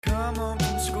come home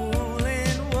from school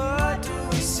and what do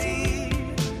we see?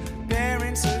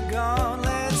 Parents are gone,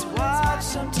 let's watch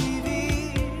some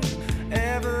TV.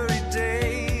 Every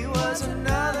day was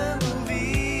another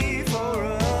movie for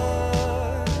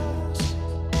us.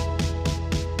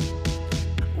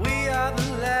 We are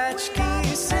the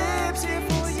Latchkey Sibs here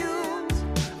for you,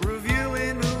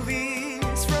 reviewing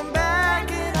movies from back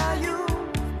in our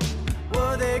youth.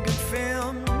 Were they good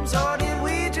films or did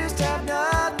we just have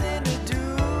nothing to do?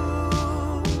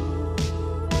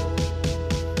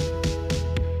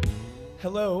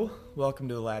 Hello, welcome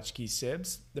to the Latchkey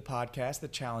Sibs, the podcast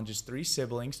that challenges three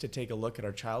siblings to take a look at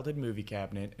our childhood movie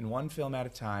cabinet and one film at a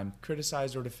time,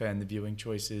 criticize or defend the viewing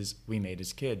choices we made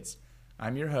as kids.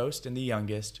 I'm your host and the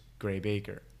youngest, Gray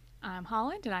Baker. I'm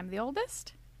Holland, and I'm the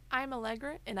oldest. I'm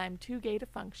Allegra, and I'm too gay to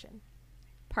function.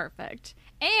 Perfect.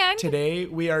 And Today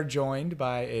we are joined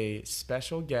by a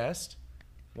special guest,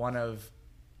 one of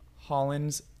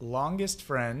Holland's longest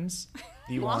friends,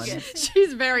 the Longest.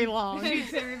 she's very long. She's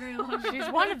very, very long. She's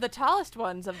one of the tallest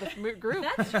ones of the group.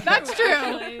 That's true.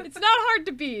 Actually. It's not hard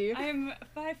to be. I'm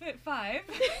 5'5".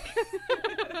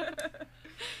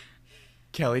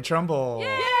 Kelly Trumbull.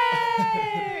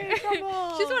 Yay!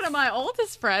 She's one of my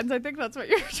oldest friends. I think that's what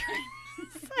you're trying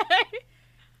to say.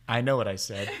 I know what I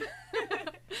said.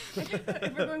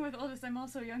 If we're going with oldest, I'm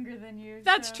also younger than you.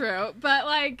 That's so. true. But,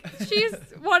 like, she's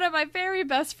one of my very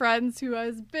best friends who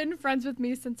has been friends with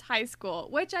me since high school,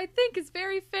 which I think is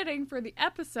very fitting for the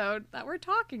episode that we're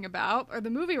talking about, or the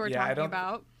movie we're Yeah, I talking don't-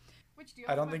 about. Which do you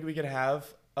I don't think we could have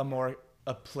a more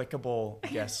applicable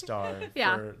guest star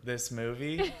Yeah. for this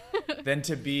movie than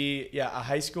to be a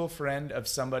high school friend of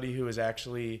somebody who is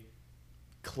actually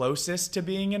closest to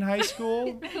being in high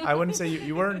school. I wouldn't say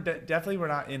you weren't definitely were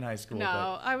not in high school.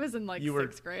 No, I was in, like, you were-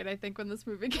 6th grade, I think, when this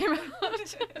movie came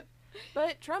out.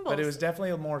 But Trumbull. but it was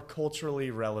definitely more culturally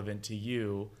relevant to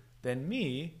you than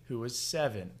me, who was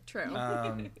 7. True.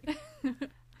 But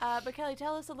Kelly,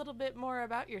 tell us a little bit more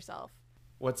about yourself.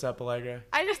 What's up, Allegra?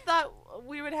 I just thought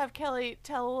we would have Kelly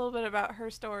tell a little bit about her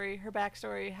story, her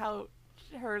backstory, how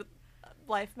her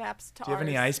life maps to Do you have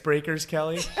any ours. icebreakers,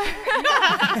 Kelly?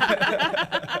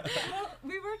 Well,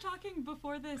 we were talking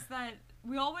before this that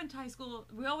we all went to high school.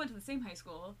 We all went to the same high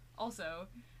school, also,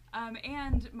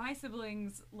 and my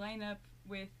siblings line up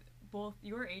with both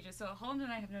your ages. So Holland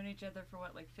and I have known each other for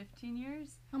what, like 15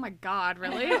 years? Oh my God,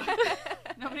 really?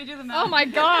 Nobody do the math. Oh my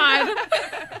God.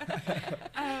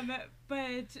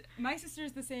 But my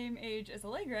sister's the same age as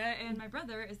Allegra, and my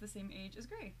brother is the same age as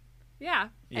Gray. Yeah.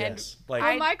 Yes. Well,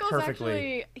 Michael's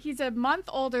perfectly. actually, he's a month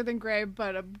older than Gray,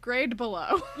 but a grade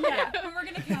below. Yeah, and we're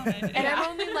gonna count it. And I'm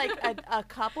only like a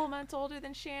couple months older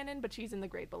than Shannon, but she's in the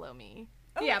grade below me.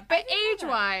 Oh, Yeah, but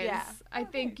age-wise, Yeah. I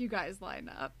think you guys line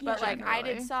up. But like I did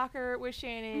generally. soccer with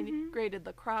Shannon, Gray did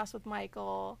lacrosse with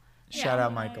Michael. Shout Yeah.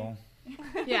 out, Michael,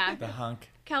 Yeah. the hunk.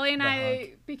 Kelly and The I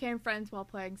hunk. became friends while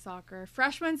playing soccer.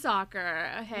 Freshman soccer.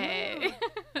 Hey.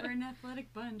 We're an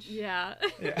athletic bunch. Yeah.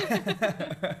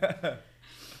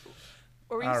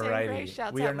 What were you saying, Gray? Alrighty.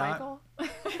 Shouts We out are not- Michael.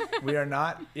 We are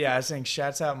not. Yeah, I was saying,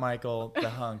 shouts out, Michael, the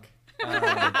hunk.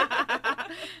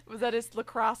 Was that his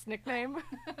lacrosse nickname?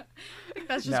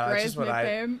 That's just No, it's Gray's just what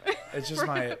nickname. It's just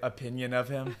my opinion of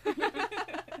him.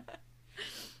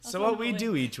 So what we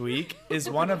do each week is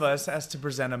one of us has to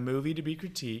present a movie to be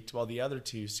critiqued while the other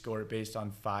two score it based on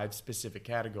 5 specific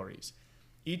categories.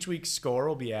 Each week's score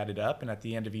will be added up, and at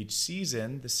the end of each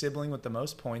season, the sibling with the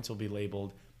most points will be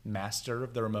labeled master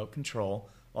of the remote control,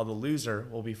 while the loser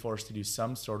will be forced to do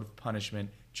some sort of punishment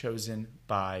chosen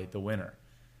by the winner.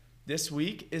 This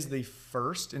week is the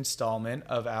first installment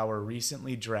of our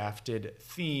recently drafted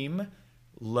theme,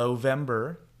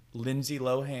 Lowvember, Lindsay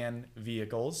Lohan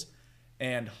vehicles,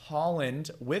 and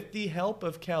Holland, with the help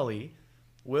of Kelly,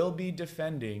 will be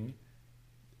defending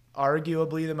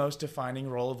arguably the most defining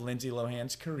role of Lindsay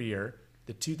Lohan's career,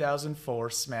 the 2004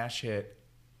 smash hit,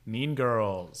 Mean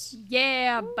Girls.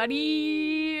 Yeah,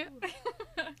 buddy.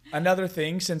 Another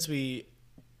thing, since we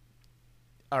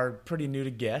are pretty new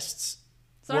to guests,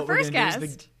 So our what we're first gonna do guest.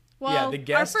 is the Well,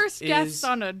 guest our first is- guest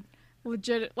on a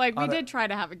legit, like, we on a- did try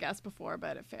to have a guest before,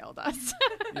 but it failed us.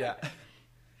 Yeah.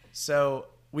 So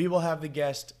we will have the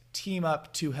guest team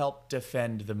up to help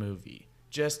defend the movie,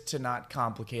 just to not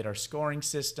complicate our scoring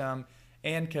system,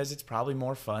 and because it's probably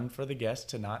more fun for the guest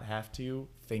to not have to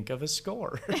think of a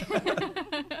score.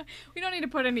 We don't need to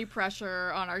put any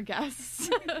pressure on our guests.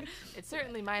 It's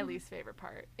certainly my least favorite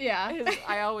part. Yeah. Is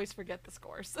I always forget the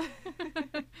scores.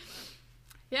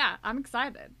 Yeah, I'm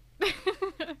excited.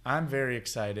 I'm very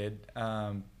excited.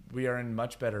 We are in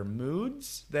much better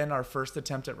moods than our first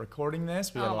attempt at recording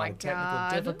this. We had Oh a lot my of technical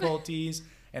God. difficulties,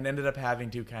 and ended up having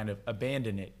to kind of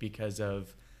abandon it because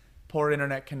of poor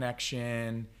internet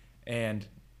connection and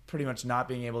pretty much not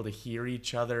being able to hear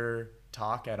each other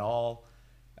talk at all,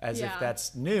 as if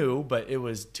that's new, but it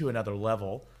was to another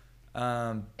level.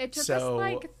 It took us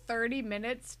like 30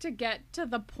 minutes to get to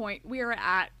the point we are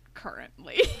at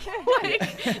currently.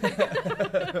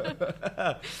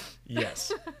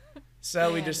 Yes.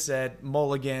 So we just said,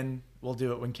 mulligan, we'll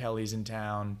do it when Kelly's in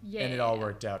town. And it all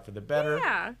worked out for the better.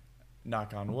 Yeah.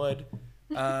 Knock on wood.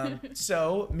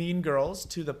 So Mean Girls,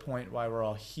 to the point why we're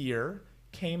all here,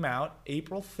 came out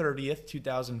April 30th,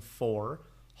 2004.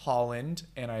 Holland,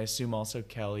 and I assume also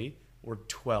Kelly, were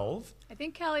 12. I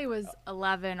think Kelly was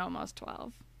 11, almost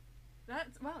 12. Yes,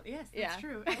 that's Yeah.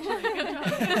 true. Actually, good job.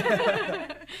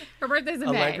 Her birthday's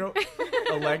in May.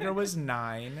 Allegra was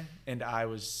 9, and I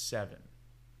was 7.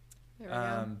 There we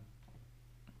go.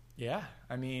 Yeah,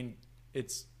 I mean,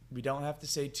 we don't have to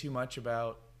say too much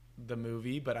about the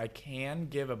movie, but I can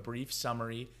give a brief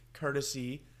summary,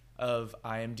 courtesy of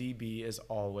IMDb, as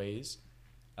always.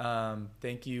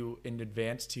 Thank you in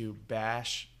advance to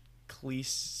Bash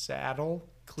Cleesatel.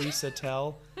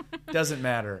 Doesn't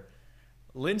matter.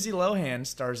 Lindsay Lohan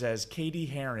stars as Katie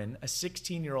Heron, a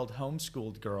 16-year-old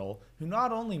homeschooled girl who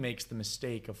not only makes the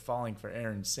mistake of falling for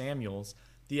Aaron Samuels,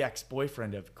 the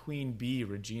ex-boyfriend of Queen Bee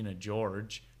Regina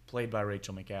George, played by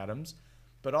Rachel McAdams,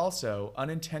 but also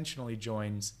unintentionally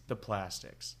joins the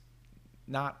Plastics.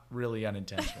 Not really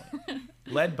unintentionally.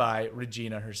 Led by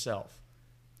Regina herself.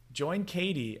 Join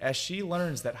Katie as she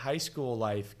learns that high school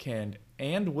life can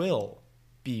and will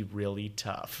be really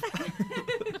tough.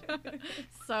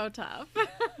 So tough.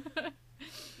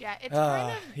 Yeah, it's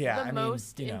kind of yeah, the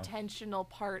most you know. intentional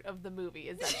part of the movie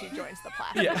is that she joins the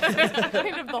plastic. Yeah. That's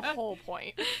kind of the whole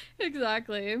point.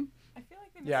 Exactly. I feel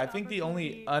like they Yeah, I missed think the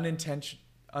only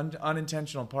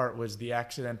unintentional part was the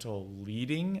accidental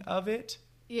leading of it.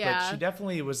 Yeah. But she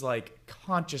definitely was like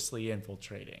consciously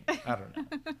infiltrating. I don't know.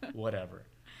 Whatever.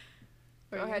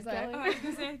 Go ahead, Kelly. Oh, I was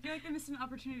gonna say, I feel like they missed an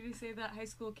opportunity to say that high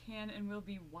school can and will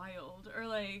be wild, or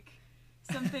like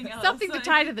something else. Something to like,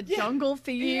 tie to the jungle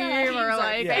theme, or Teens are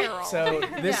like Yeah. So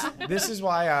this Yeah. this is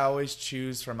why I always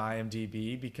choose from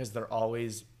IMDb, because they're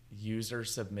always user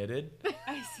submitted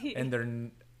I see. and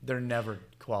they're never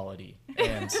quality.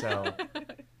 And so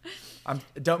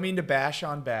don't mean to bash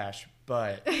on Bash,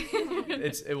 but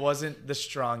it wasn't the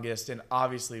strongest, and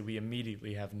obviously we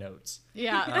immediately have notes.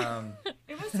 yeah,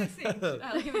 It was succinct.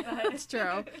 I'll give it that. it's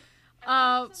true.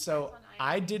 So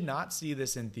I did not see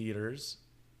this in theaters.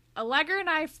 Allegra and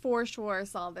I for sure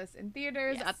saw this in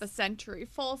theaters Yes. at the Century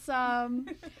Folsom.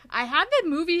 I had the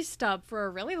movie stub for a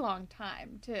really long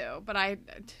time too, but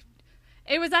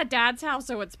it was at Dad's house,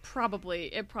 so it probably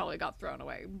got thrown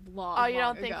away long. Oh, you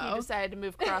long don't think ago. you decided to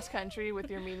move cross country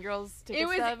with your Mean Girls ticket It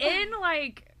was stub? in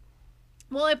like,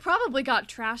 well, it probably got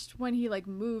trashed when he like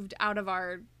moved out of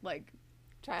our like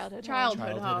childhood childhood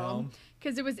Childhood home, home.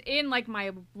 because it was in like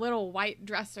my little white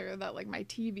dresser that like my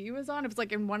TV was on. It was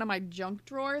like in one of my junk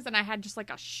drawers, and I had just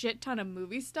like a shit ton of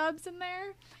movie stubs in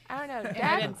there, I don't know. and I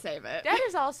Dad, didn't save it. Dad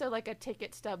is also like a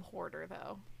ticket stub hoarder,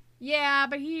 though. Yeah,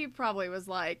 but he probably was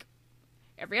like,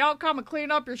 if you don't come and clean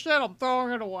up your shit, I'm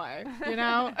throwing it away. You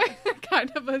know,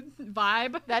 kind of a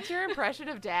vibe. That's your impression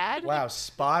of Dad? Wow,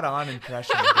 spot on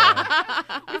impression of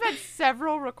that. We've had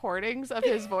several recordings of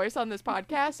his voice on this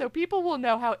podcast, so people will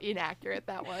know how inaccurate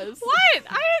that was. What?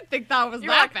 I didn't think that was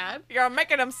that bad. You're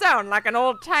making him sound like an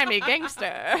old-timey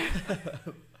gangster.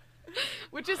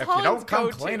 Which is If you Holland's don't come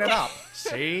go-to. clean it up,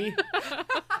 see?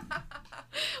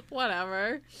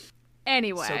 Whatever.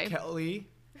 Anyway. So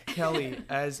Kelly,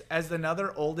 as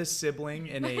another oldest sibling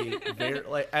in a very,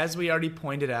 like, as we already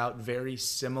pointed out, very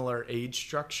similar age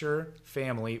structure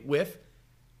family with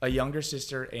a younger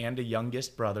sister and a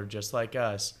youngest brother, just like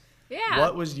us. Yeah.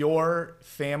 What was your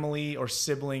family or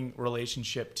sibling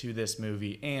relationship to this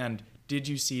movie, and did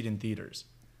you see it in theaters?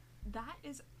 That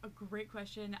is a great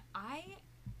question. I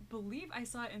believe I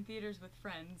saw it in theaters with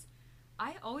friends.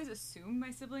 I always assume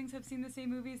my siblings have seen the same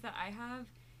movies that I have,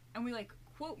 and we like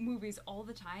quote movies all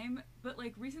the time. But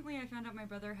like recently, I found out my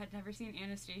brother had never seen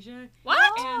Anastasia.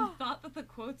 What? And thought that the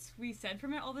quotes we said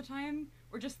from it all the time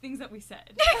were just things that we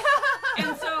said.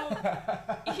 And so,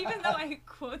 even though I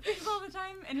quote things all the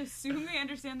time and assume they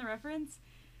understand the reference,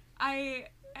 I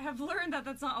have learned that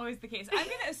that's not always the case. I'm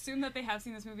going to assume that they have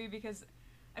seen this movie because,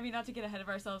 I mean, not to get ahead of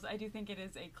ourselves, I do think it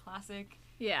is a classic,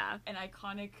 Yeah. an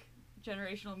iconic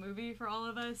generational movie for all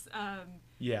of us.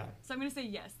 Yeah. So I'm going to say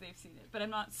yes, they've seen it, but I'm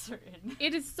not certain.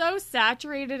 It is so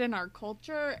saturated in our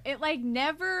culture. It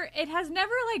has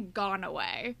never like gone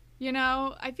away. You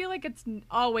know, I feel like it's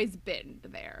always been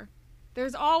there.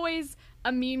 There's always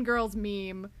a Mean Girls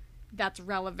meme that's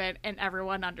relevant and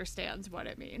everyone understands what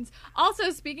it means. Also,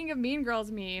 speaking of Mean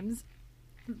Girls memes,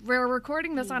 we're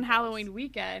recording this on Halloween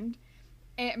weekend.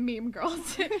 Meme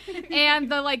Girls.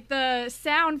 And the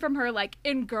sound from her, like,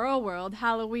 in Girl World,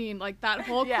 Halloween, like, that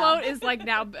whole quote is, like,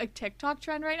 now a TikTok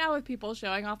trend right now with people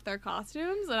showing off their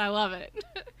costumes, and I love it.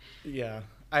 Yeah.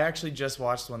 I actually just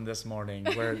watched one this morning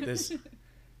where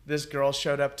this girl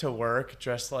showed up to work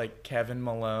dressed like Kevin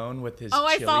Malone with his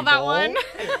I chili saw that bowl. one.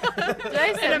 Did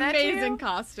I send An that to you? amazing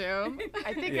costume.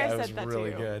 I think Yeah, I it was sent that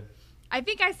really to you. good. I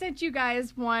think I sent you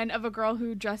guys one of a girl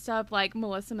who dressed up like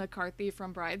Melissa McCarthy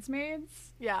from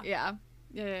Bridesmaids. Yeah.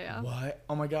 Yeah. What?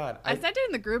 Oh my God. I sent it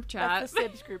in the group chat. That's the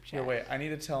Sibs group chat. Yeah, wait. I need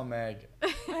to tell Meg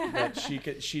that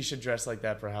she should dress like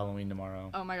that for Halloween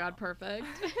tomorrow. Oh my God, perfect.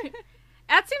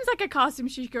 That seems like a costume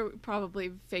she could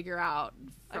probably figure out.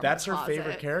 From That's the her closet.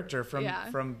 favorite character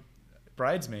from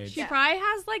Bridesmaids. She probably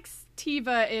has like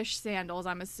Tiva-ish sandals,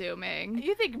 I'm assuming.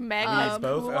 You think Meg We has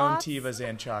both own culottes? Tivas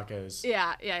and Chacos.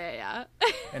 Yeah.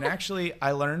 And actually,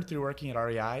 I learned through working at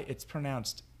REI, it's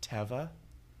pronounced Teva.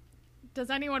 Does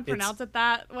anyone pronounce it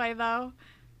that way, though?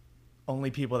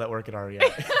 Only people that work at REI.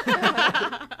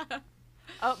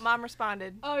 Oh, Mom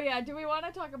responded. Oh, yeah. Do we want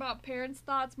to talk about parents'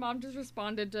 thoughts? Mom just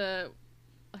responded to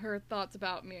her thoughts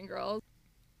about Mean Girls.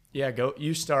 Yeah, go.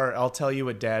 You start. I'll tell you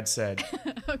what Dad said.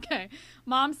 Okay.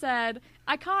 Mom said,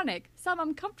 iconic. Some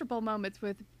uncomfortable moments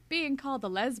with being called a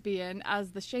lesbian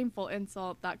as the shameful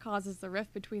insult that causes the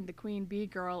rift between the queen bee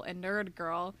girl and nerd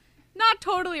girl. Not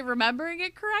totally remembering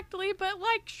it correctly, but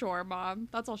like, sure, Mom.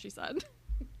 That's all she said.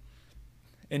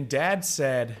 And Dad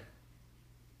said,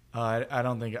 I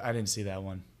didn't see that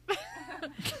one.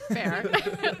 Fair.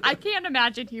 I can't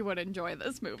imagine he would enjoy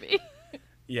this movie.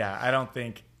 Yeah, I don't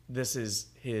think this is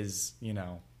his,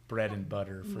 bread and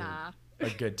butter for Nah. a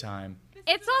good time.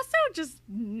 It's also just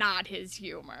not his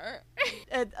humor.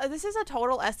 This is a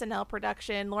total SNL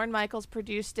production. Lorne Michaels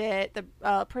produced it.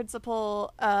 The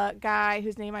principal guy,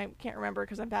 whose name I can't remember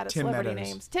because I'm bad at Tim celebrity Meadows.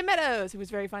 names. Tim Meadows, who was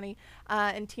very funny.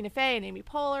 And Tina Fey and Amy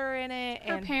Poehler in it.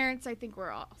 Her And parents, I think,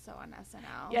 were also on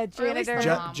SNL. Yeah, Or at least janitor.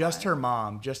 the mom Just was. her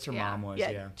mom. Just her Yeah. mom was, yeah,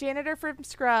 yeah. janitor from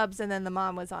Scrubs, and then the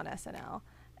mom was on SNL.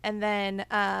 And then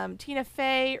Tina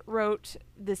Fey wrote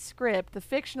the script, the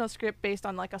fictional script based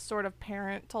on like a sort of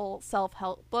parental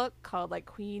self-help book called like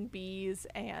Queen Bees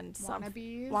and some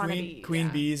Wannabes? Wannabes. Queen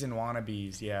yeah. Bees and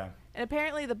Wannabes, yeah. And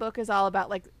apparently the book is all about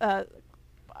like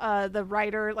the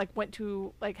writer like went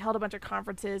to like held a bunch of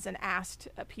conferences and asked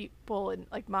people and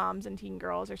like moms and teen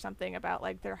girls or something about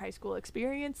like their high school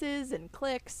experiences and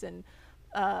cliques and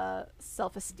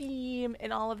self-esteem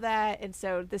and all of that. And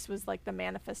so this was like the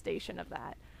manifestation of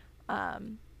that.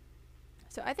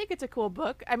 So I think it's a cool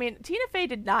book. I mean, Tina Fey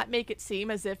did not make it seem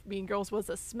as if Mean Girls was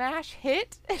a smash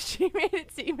hit. She made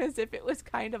it seem as if it was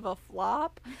kind of a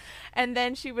flop. And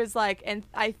then she was like, and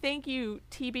I thank you,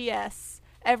 TBS,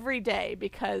 every day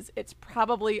because it's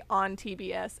probably on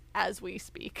TBS as we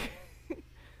speak.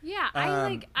 Yeah,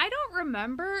 I don't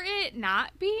remember it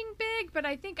not being big, but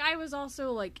I think I was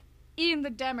also like in the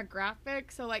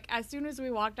demographic. So like as soon as we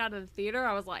walked out of the theater,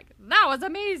 I was like, that was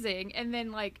amazing. And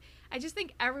then like I just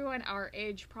think everyone our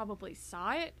age probably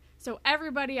saw it. So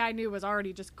everybody I knew was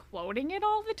already just quoting it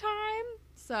all the time.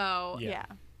 So Yeah.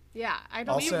 yeah, I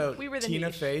don't Also, we were the Tina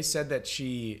niche. Fey said that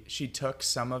she took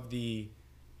some of the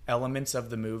elements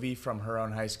of the movie from her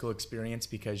own high school experience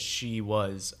because she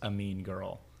was a mean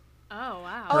girl. Oh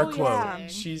wow. Her Oh,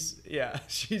 quote. yeah.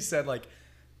 She said like,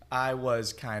 I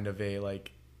was kind of a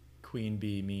like queen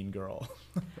bee mean girl.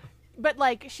 But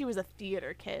like she was a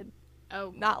theater kid,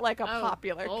 Oh, not like a oh,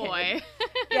 popular boy. kid.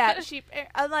 Yeah, she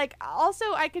like also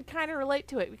I could kind of relate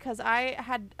to it because I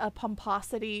had a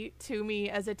pomposity to me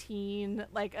as a teen,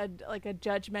 like a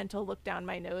judgmental look down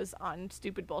my nose on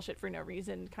stupid bullshit for no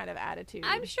reason kind of attitude.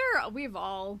 I'm sure we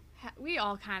all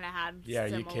kind of had Yeah, are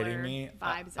you similar kidding me?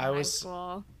 vibes in I high was-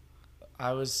 school.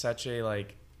 I was such a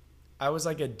like, I was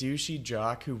like a douchey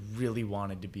jock who really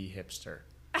wanted to be hipster.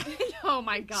 Oh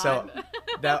my god. So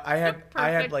that I had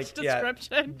Perfect like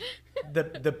description.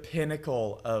 the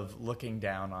pinnacle of looking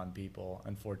down on people.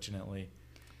 Unfortunately,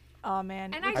 Oh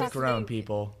man, And We I I've just grown think-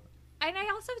 people. And I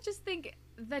also just think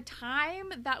the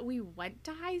time that we went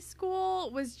to high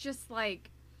school was just like,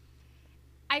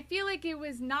 I feel like it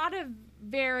was not a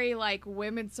very like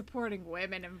women supporting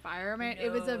women environment.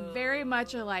 It was a very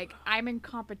much a like I'm in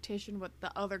competition with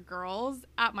the other girls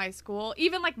at my school,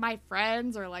 even like my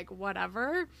friends or like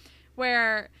whatever.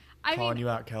 Where I Calling mean, you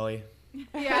out, Kelly.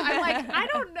 yeah, I'm like I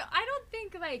don't know. I don't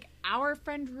think like our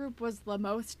friend group was the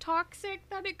most toxic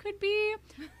that it could be,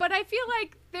 but I feel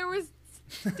like there was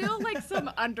still like some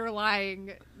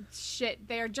underlying shit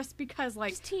there, just because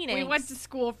like Just teen we went angst. to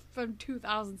school from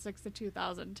 2006 to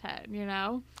 2010. You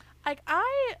know.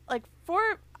 Like for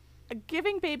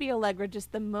giving Baby Allegra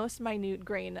just the most minute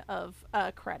grain of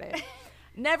credit.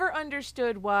 Never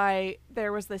understood why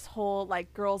there was this whole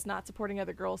like girls not supporting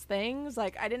other girls things.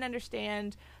 Like I didn't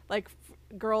understand like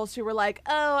girls who were like,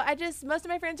 oh, most of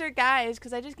my friends are guys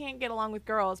because I just can't get along with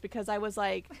girls, because I was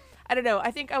like, I don't know.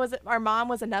 I think our mom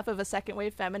was enough of a second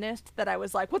wave feminist that I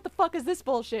was like, what the fuck is this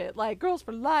bullshit? Like girls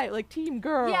for life, like team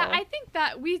girl. Yeah, I think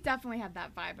that we definitely had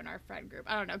that vibe in our friend group.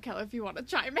 I don't know, Kelly, if you want to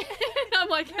chime in. I'm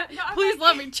like, I'm please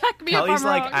like- let me check me Kelly's if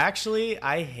I'm like, wrong. actually,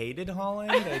 I hated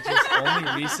Holland. I just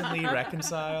only recently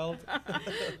reconciled.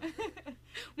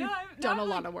 No, I've done a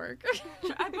lot of work.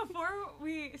 Before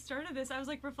we started this, I was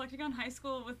like reflecting on high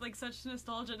school with like such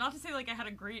nostalgia. Not to say like I had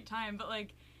a great time, but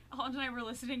like Holland and I were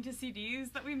listening to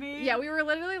CDs that we made. Yeah, we were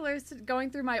literally going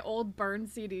through my old burn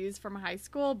CDs from high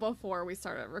school before we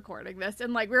started recording this,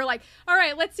 and like we were like, all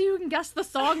right, let's see who can guess the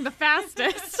song the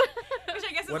fastest. Which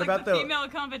I guess is What like about the the- female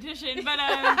competition, but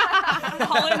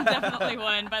Holland definitely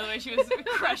won. By the way, she was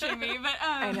crushing me. But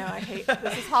I know. I hate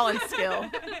this is Holland's skill.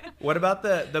 What about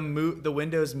the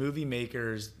Windows Movie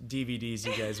Makers DVDs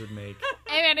you guys would make?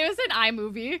 Hey man, it was an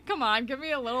iMovie. Come on, give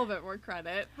me a little bit more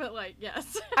credit. But like,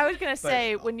 yes. I was gonna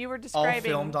say when you were All describing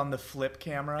filmed on the flip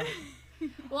camera.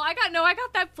 Well, I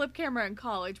got that flip camera in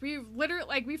college. We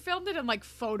literally we filmed it in like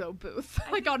photo booth,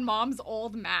 like on mom's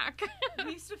old Mac.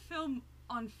 we used to film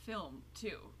on film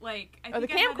too. Like I the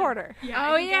think I had a- camcorder. Yeah.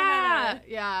 I Oh think I yeah, had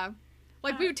yeah.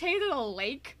 Like we would take it to a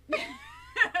lake. a-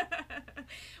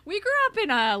 We grew up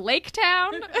in a lake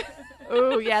town.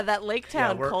 Oh yeah, that Lake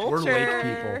Town we're culture.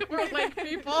 lake people. We're lake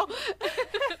people.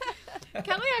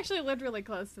 Kelly actually lived really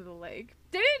close to the lake.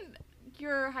 Didn't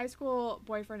your high school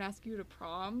boyfriend ask you to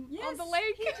prom Yes, on the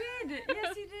lake? he did.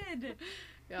 Yes, he did.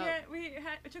 Yeah. Yeah, we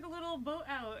took a little boat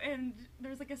out, and there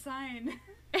was like a sign.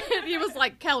 He was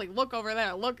like, Kelly, look over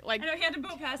there. Look, like, I know he had to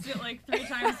boat past it like 3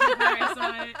 times before I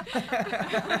saw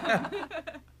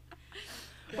it.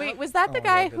 Wait, was that the Oh,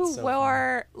 guy that's who so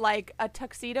wore like a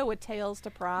tuxedo with tails to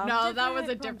prom? no, that was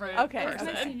a different Okay. That was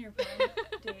my person. senior prom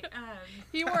date.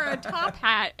 He wore a top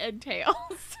hat and tails.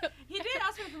 He did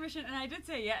ask for permission, and I did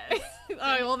say yes. Oh,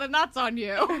 well, then that's on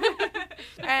you.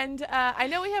 And I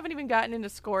know we haven't even gotten into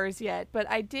scores yet, but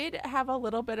I did have a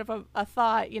little bit of a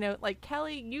thought. You know, like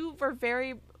Kelly, you were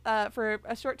very for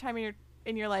a short time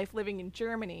in your life living in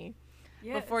Germany.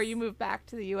 Yes. Before you moved back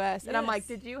to the U.S. And I'm like,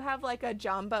 Yes. did you have like a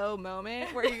jumbo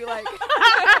moment where you like?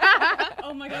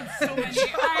 Oh my god, so many.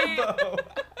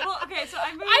 Well, okay, so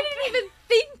I moved. I didn't even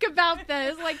think about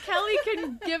this. Like, Kelly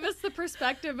can give us the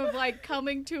perspective of, like,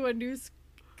 coming to a new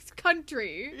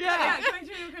country. Yeah, coming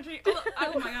to a new country.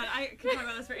 Oh my god, I could talk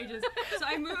about this for ages. So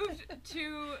I moved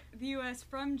to the U.S.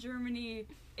 from Germany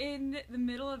in the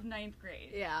middle of 9th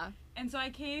grade. Yeah. And so I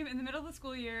came in the middle of the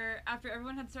school year after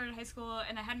everyone had started high school,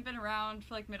 and I hadn't been around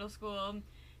for like middle school.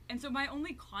 And so my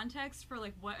only context for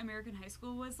like what American high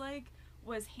school was like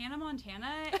was Hannah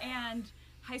Montana and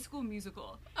High School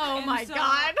Musical. Oh And my so-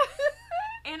 God.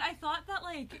 And I thought that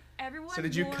like everyone. So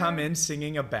did you wore- come in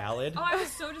singing a ballad? Oh, I was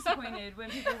so disappointed when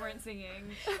people weren't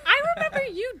singing. I remember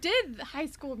you did High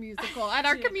School Musical at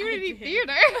our did, community I did.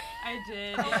 theater. I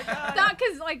did. Not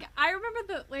because, like, I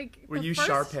remember Were the you first,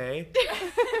 Sharpay?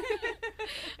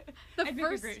 The I'd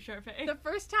first, make a great Sharpay. the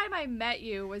first time I met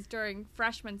you was during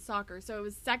freshman soccer, so it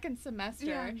was second semester,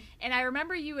 Yeah. and I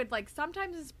remember you would like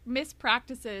sometimes miss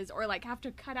practices or like have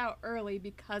to cut out early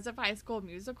because of High School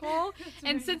Musical.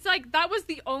 And right. since like that was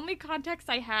the only context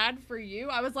I had for you,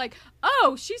 I was like,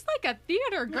 oh, she's like a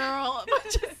theater girl,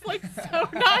 which is like so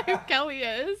not who Kelly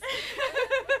is.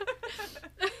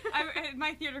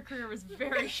 My theater career was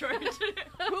very short.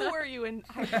 Who were you in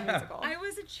High School Musical? I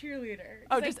was a cheerleader.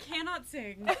 Oh, 'cause just- I cannot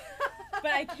sing,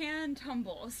 but I can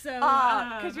tumble. So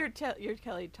Because you're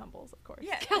Kelly Tumbles, of course.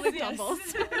 yeah, Kelly yes. tumbles.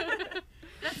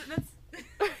 that's.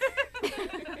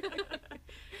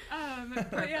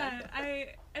 But yeah,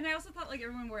 I also thought like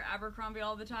everyone wore Abercrombie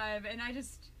all the time, and I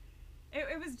just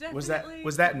it was definitely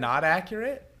Was that not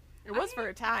accurate? It was for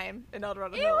a time in El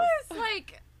Dorado It Hills. was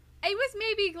like, it was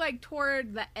maybe like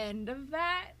toward the end of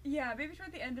that. Yeah, maybe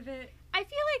toward the end of it. I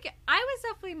feel like I was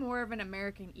definitely more of an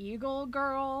American Eagle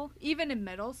girl, even in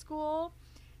middle school.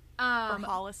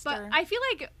 Hollister. But I feel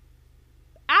like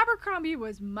Abercrombie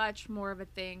was much more of a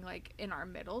thing like in our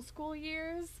middle school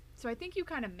years. So I think you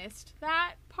kind of missed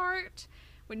that part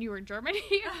when you were in Germany.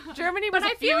 Germany was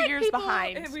But a I feel few like years people-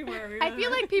 behind. We were. I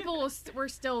feel like people were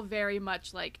still very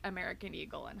much like American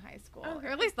Eagle in high school, Okay.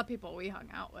 or at least the people we hung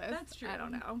out with. That's true. I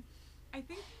don't know. I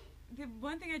think the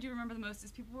one thing I do remember the most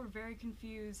is people were very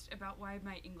confused about why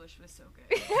my English was so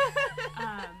good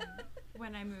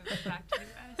when I moved back to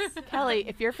the US. Kelly,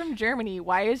 if you're from Germany,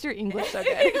 why is your English so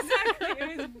good? Exactly.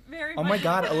 It was very Oh my much-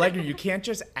 God, Allegra, you can't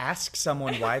just ask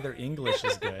someone why their English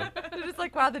is good. They're just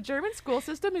like, wow, the German school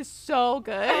system is so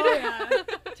good. Oh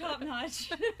yeah, top notch.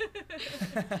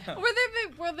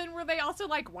 Were they also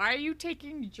like, why are you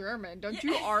taking German? Don't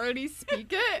you already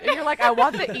speak it? And you're like, I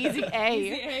want the easy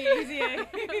A. Easy A.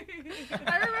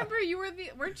 I remember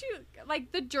weren't you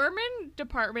like the German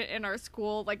department in our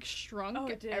school like shrunk Oh,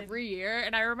 it did. every year,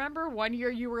 and I remember one year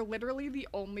you were literally the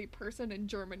only person in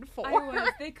German 4. I was.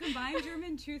 They combined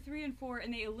German 2, 3, and 4,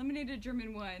 and they eliminated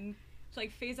German 1 to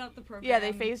like phase out the program. Yeah,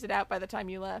 they phased it out by the time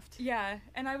you left. Yeah,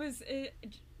 and I was,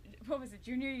 what was it,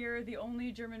 junior year, the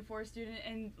only German 4 student,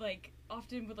 and like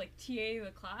often would like TA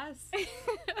the class.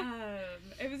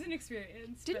 It was an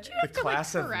experience. Didn't but- you The have to,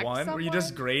 class like, of correct one? Were you just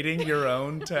someone? grading your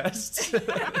own tests?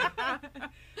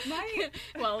 My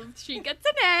Well, she gets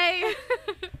an A.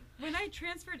 when I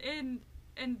transferred in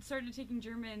and started taking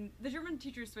German, the German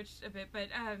teacher switched a bit, but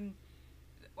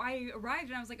I arrived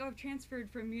and I was like, oh, I've transferred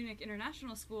from Munich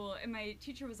International School, and my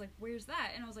teacher was like, where's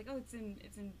that? And I was like, oh, it's in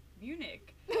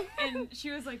Munich, and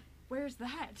she was like, where's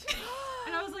that?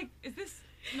 And I was like, is this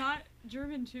not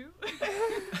German too?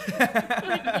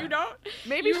 You don't?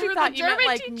 Maybe You she were thought the you meant German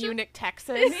like teacher? Munich,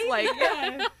 Texas. Like,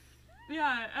 yeah.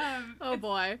 Yeah. Oh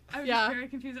boy. I was Yeah. just very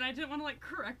confused, and I didn't want to like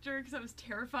correct her because I was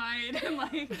terrified and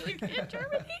like In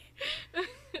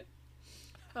Germany?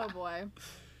 Oh boy.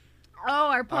 Oh,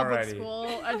 our public Alrighty. school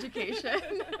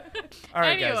education. All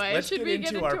right, Anyway, guys, let's should get we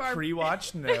into get our into our-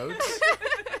 pre-watch notes.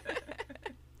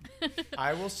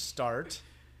 I will start.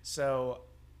 So,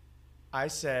 I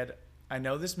said, I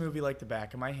know this movie like the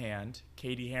back of my hand.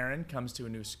 Katie Heron comes to a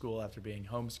new school after being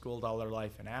homeschooled all her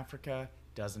life in Africa.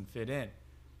 Doesn't fit in.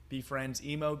 Befriends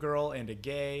emo girl and a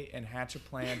gay and hatch a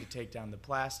plan to take down the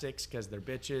plastics because they're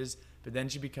bitches. But then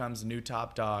she becomes a new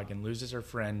top dog and loses her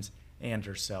friends and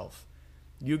herself.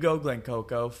 You go, Glen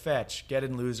Coco. Fetch. Get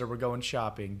in, loser. We're going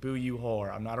shopping. Boo, you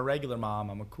whore. I'm not a regular mom.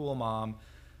 I'm a cool mom.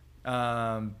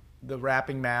 The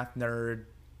rapping math nerd.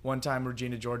 One time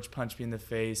Regina George punched me in the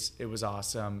face. It was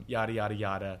awesome. Yada, yada,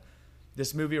 yada.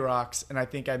 This movie rocks, and I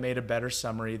think I made a better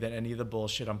summary than any of the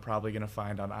bullshit I'm probably going to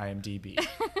find on IMDb.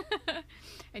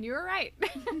 And you were right.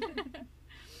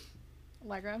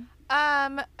 Allegra?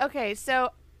 okay, so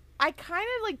I kind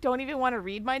of like don't even want to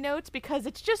read my notes because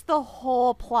it's just the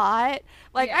whole plot.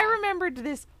 Like, I Yeah. remembered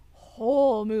this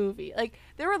whole movie. Like,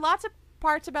 there were lots of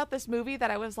parts about this movie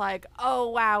that I was like, oh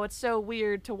wow, it's so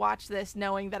weird to watch this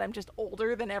knowing that I'm just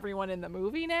older than everyone in the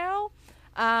movie now.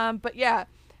 But yeah,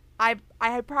 I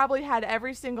had probably had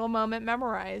every single moment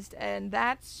memorized, and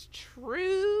that's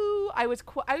true. I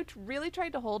really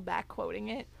tried to hold back quoting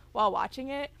it while watching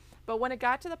it, but when it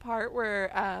got to the part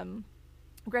where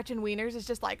Gretchen Wieners is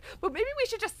just like, but maybe we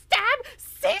should just stab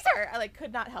Caesar, I like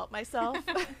could not help myself.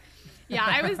 Yeah,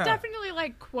 I was definitely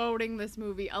like quoting this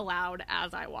movie aloud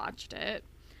as I watched it.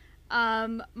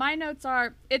 My notes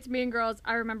are, it's Mean Girls,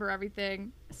 I remember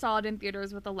everything, saw it in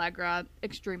theaters with Allegra,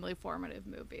 extremely formative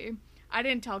movie. I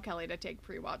didn't tell Kelly to take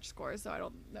pre-watch scores, so I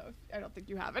don't think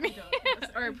you have any.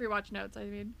 Or pre-watch notes, I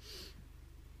mean.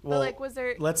 Well, like, was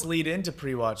there- let's lead into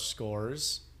pre-watch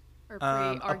scores. Or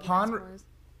pre-argument scores.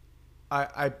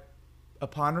 I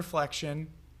upon reflection,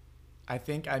 I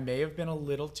think I may have been a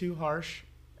little too harsh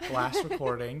last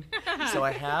recording. So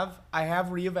I have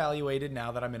reevaluated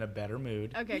now that I'm in a better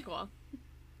mood, Okay, cool.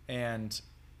 and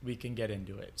we can get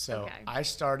into it. So Okay. I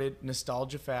started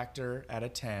nostalgia factor at a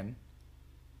 10.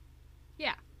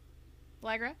 Yeah.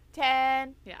 Allegra?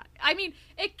 10. Yeah. I mean,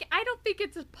 I don't think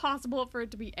it's possible for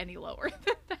it to be any lower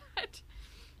than that.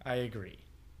 I agree.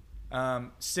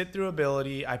 Sit through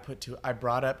ability, I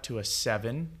brought up to a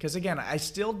 7 because again, I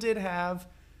still did have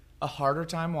a harder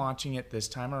time watching it this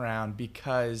time around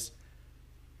because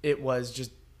it was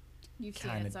just You've seen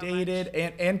kind it of so dated,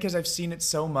 much. and because I've seen it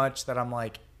so much that I'm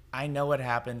like, I know what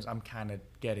happens. I'm kind of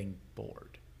getting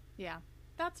bored. Yeah.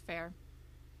 That's fair.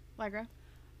 Allegra?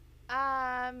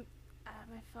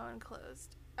 My phone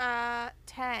closed.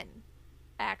 10,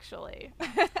 actually.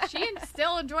 She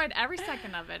still enjoyed every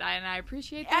second of it, and I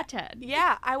appreciate that, Ted.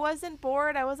 Yeah, I wasn't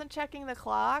bored. I wasn't checking the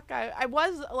clock. I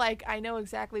was like, I know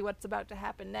exactly what's about to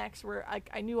happen next. Where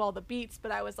I knew all the beats,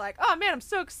 but I was like, oh man, I'm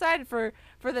so excited for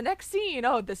the next scene.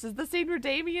 Oh, this is the scene where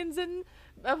Damien's in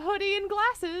a hoodie and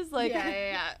glasses. Like,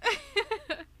 yeah.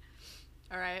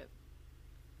 All right.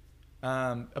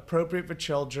 Appropriate for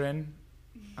children.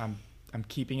 I'm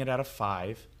keeping it at a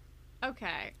 5.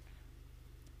 Okay.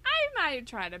 I might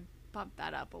try to bump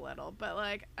that up a little, but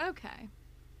like, okay.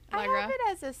 I Allegra? have it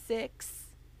as a 6.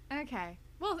 Okay.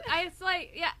 Well, it's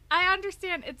like, yeah, I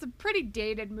understand it's a pretty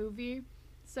dated movie,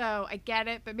 so I get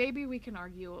it, but maybe we can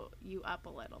argue you up a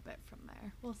little bit from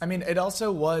there. We'll see. I mean, it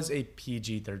also was a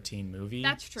PG-13 movie.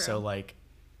 That's true. So, like,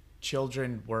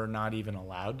 children were not even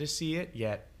allowed to see it,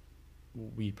 yet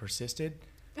we persisted.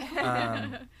 So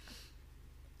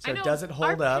I know does it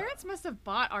hold our up? parents must have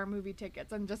bought our movie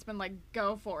tickets and just been like,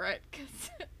 go for it,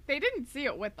 because they didn't see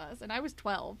it with us, and I was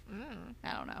 12.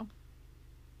 I don't know.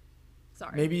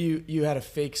 Sorry. Maybe you had a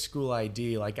fake school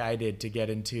ID like I did to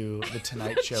get into The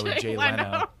Tonight Show with Jay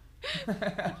Leno.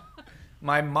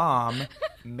 My mom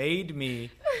made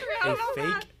me a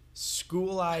fake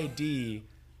school ID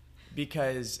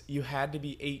because you had to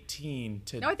be 18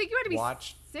 to No, I think you had to be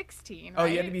watch. 16, Oh,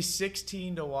 right? you had to be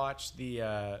 16 to watch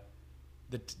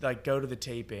like go to the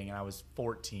taping, and I was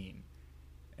 14,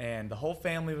 and the whole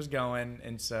family was going,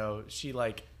 and so she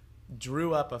like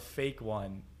drew up a fake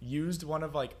one, used one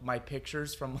of like my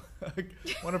pictures from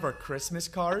one of our Christmas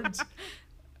cards,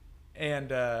 and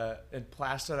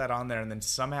plastered that on there, and then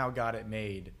somehow got it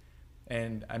made.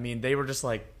 And I mean, they were just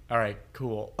like, all right,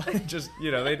 cool. Just,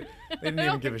 you know, they didn't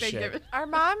even give a shit. Our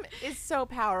mom is so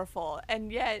powerful,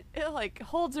 and yet it like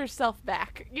holds herself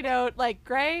back. You know, like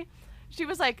Gray, she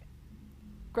was like,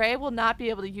 Gray will not be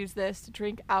able to use this to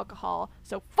drink alcohol,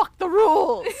 so fuck the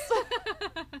rules.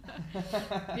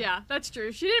 Yeah, that's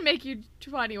true. She didn't make you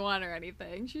 21 or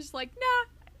anything. She's like, nah,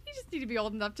 you just need to be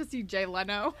old enough to see Jay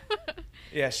Leno.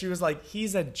 Yeah, she was like,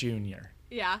 he's a junior.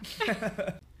 Yeah.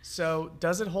 So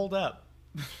does it hold up?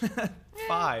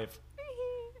 5.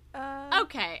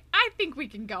 Okay, I think we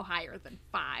can go higher than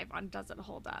 5 on Does It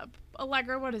Hold Up.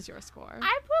 Allegra, what is your score?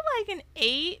 I put like an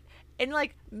 8, and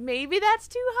like maybe that's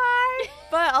too high,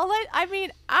 but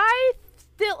I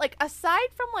still like, aside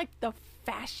from like the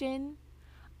fashion,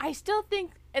 I still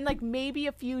think, and like maybe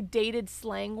a few dated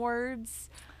slang words.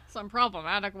 Some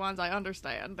problematic ones, I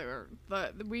understand.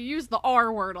 We use the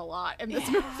R word a lot in this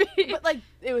movie. But like,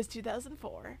 it was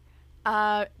 2004.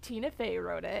 Tina Fey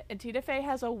wrote it, and Tina Fey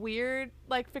has a weird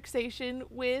like fixation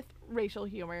with racial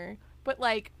humor, but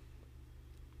like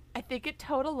I think it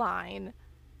towed a line.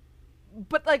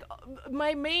 But like,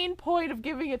 my main point of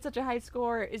giving it such a high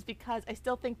score is because I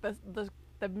still think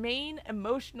the main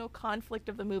emotional conflict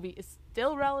of the movie is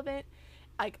still relevant.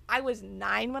 Like, I was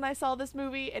 9 when I saw this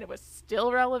movie, and it was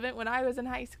still relevant when I was in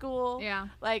high school. Yeah.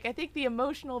 Like, I think the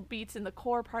emotional beats in the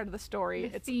core part of the story,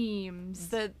 The it's themes.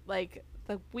 the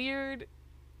weird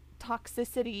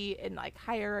toxicity and like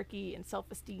hierarchy and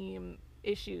self-esteem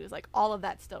issues, like all of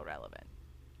that's still relevant.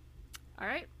 All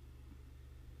right.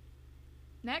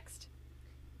 Next.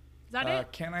 Is that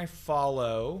it? Can I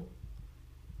follow?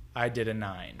 I did a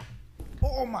 9.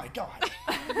 Oh my god.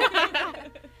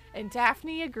 And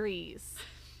Daphne agrees.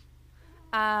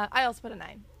 I also put a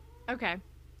 9. Okay.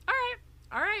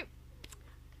 All right.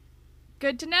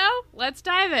 Good to know. Let's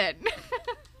dive in.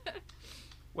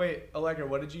 Wait, Allegra,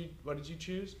 what did you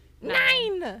choose?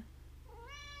 9.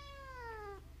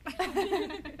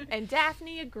 And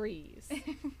Daphne agrees.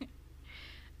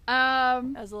 That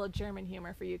was a little German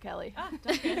humor for you, Kelly.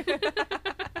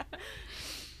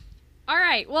 All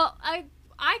right. Well, I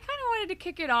kind of wanted to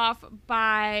kick it off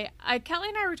by Kelly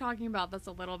and I were talking about this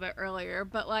a little bit earlier,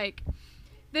 but like,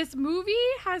 this movie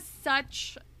has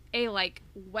such a like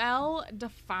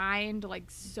well-defined like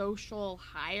social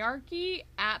hierarchy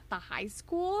at the high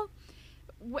school,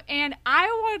 and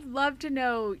I would love to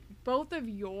know both of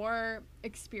your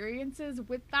experiences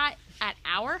with that at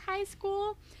our high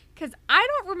school, because I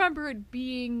don't remember it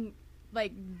being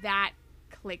like that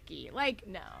clicky. Like,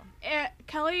 No.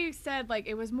 Kelly said like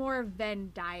it was more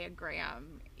Venn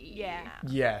diagram. Yeah.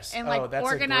 Yes. And like that's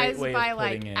organized a great way by of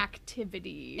like putting it.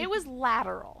 activity. It was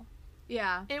lateral.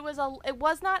 Yeah. It was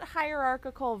not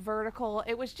hierarchical, vertical.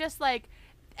 It was just like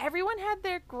everyone had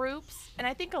their groups, and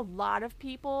I think a lot of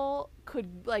people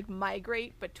could like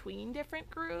migrate between different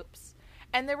groups.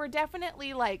 And there were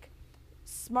definitely like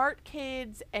smart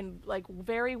kids and like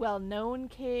very well-known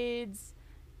kids.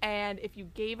 And if you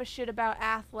gave a shit about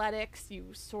athletics,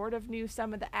 you sort of knew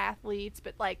some of the athletes,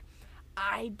 but like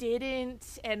I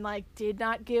didn't, and like did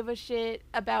not give a shit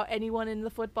about anyone in the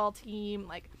football team.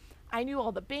 Like, I knew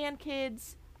all the band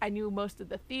kids, I knew most of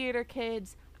the theater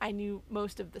kids, I knew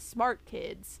most of the smart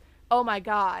kids. Oh my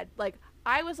god, like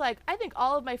I was like, I think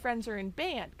all of my friends are in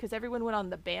band, because everyone went on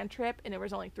the band trip and there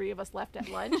was only 3 of us left at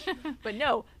lunch. But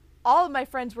no, all of my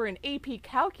friends were in AP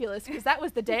Calculus, because that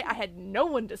was the day I had no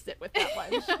one to sit with at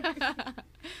lunch.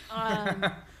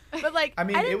 But like, I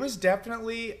mean, it was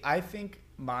definitely, I think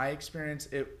my experience,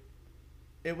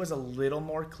 it was a little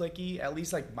more clicky, at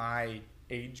least like my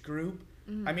age group.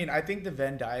 I mean, I think the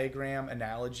Venn diagram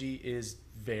analogy is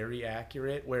very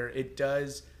accurate, where it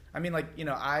does. I mean, like, you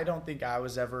know, I don't think I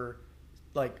was ever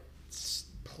like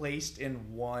placed in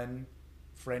one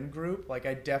friend group. Like,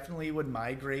 I definitely would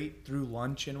migrate through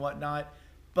lunch and whatnot,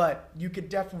 but you could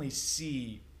definitely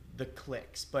see the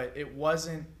cliques. But it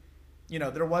wasn't, you know,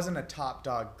 there wasn't a top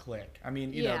dog clique. I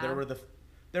mean, you know, Yeah. there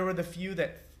were the few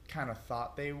that kind of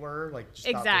thought they were, like, just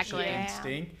Exactly. thought they should Yeah.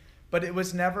 instinct. But it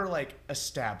was never like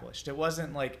established. It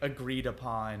wasn't like agreed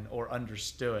upon or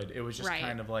understood. It was just Right.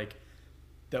 kind of like,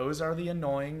 those are the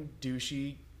annoying,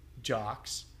 douchey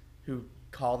jocks who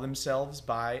call themselves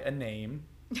by a name.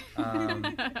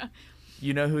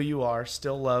 You know who you are.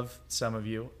 Still love some of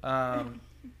you. And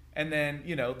then,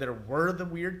 you know, there were the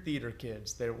weird theater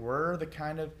kids. There were the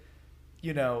kind of,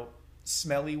 you know,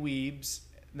 smelly weebs.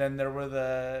 Then there were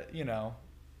the, you know,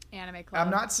 Anime club. I'm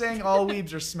not saying all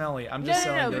weebs are smelly. I'm just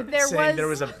No, saying, but there saying there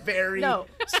was- was a very No.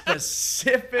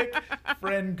 specific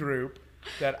friend group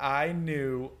that I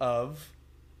knew of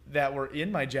that were in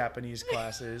my Japanese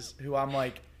classes who I'm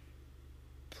like,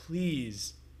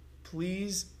 please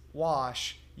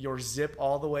wash your zip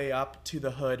all the way up to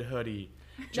the hood hoodie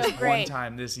just one great.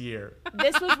 time this year.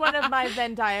 This was one of my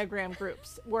Venn diagram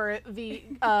groups, where the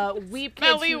weeb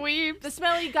kids, Smelly weebs. the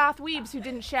smelly goth weebs who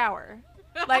didn't shower.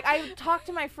 Like, I talked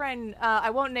to my friend, I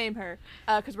won't name her,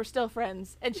 because we're still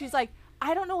friends, and she's like,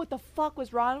 I don't know what the fuck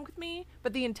was wrong with me,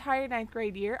 but the entire 9th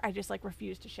grade year, I just, like,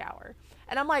 refused to shower.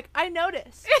 And I'm like, I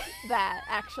noticed that,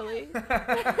 actually.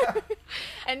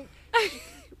 And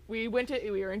we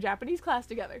were in Japanese class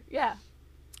together. Yeah.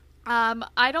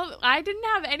 I didn't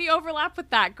have any overlap with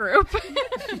that group.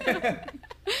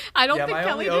 I don't Yeah, think my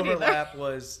Kelly only did either. overlap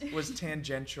was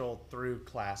tangential through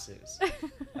classes.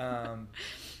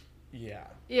 Yeah.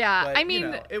 Yeah, But, I you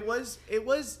mean, know, there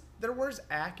was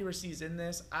accuracies in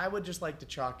this. I would just like to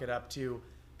chalk it up to,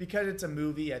 because it's a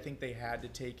movie, I think they had to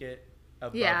take it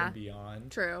above Yeah. and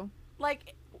beyond. true.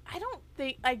 Like, I don't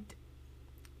think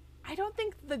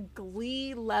the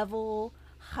Glee level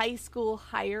high school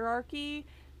hierarchy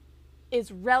is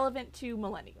relevant to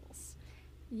millennials.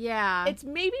 Yeah. It's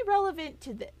maybe relevant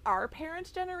to our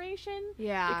parents' generation.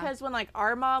 Yeah. Because when, like,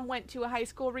 our mom went to a high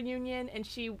school reunion and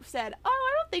she said, oh,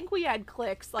 I don't think we had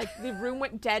cliques, like, the room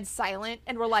went dead silent,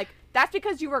 and we're like, that's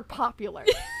because you were popular.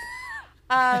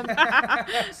 So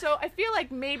I feel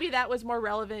like maybe that was more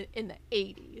relevant in the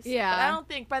 80s. Yeah. But I don't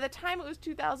think, by the time it was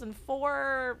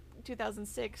 2004,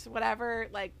 2006, whatever,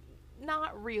 like,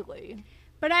 not really.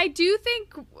 But I do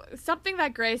think something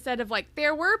that Grace said of, like,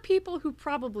 there were people who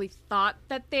probably thought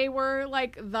that they were,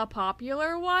 like, the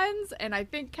popular ones, and I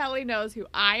think Kelly knows who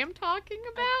I am talking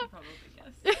about. Probably,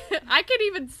 yes. I could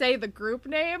even say the group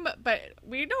name, but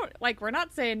we don't, like, we're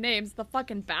not saying names. The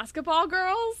fucking basketball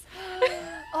girls.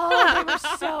 Oh, they were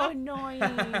so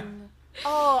annoying.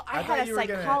 Oh, I I thought had a you were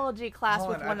gonna- psychology class Hold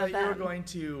with on, one I of thought you were them.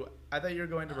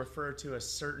 going to refer to a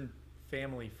certain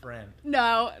family friend.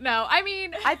 No. I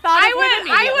mean, I thought of him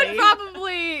I would immediately.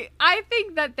 probably. I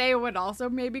think that they would also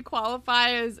maybe qualify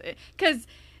as, because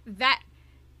that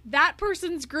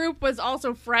person's group was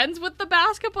also friends with the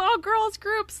basketball girls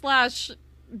group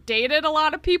 / dated a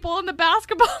lot of people in the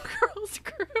basketball girls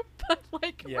group. But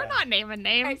like, Yeah. we're not naming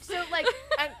names. Right, so, like,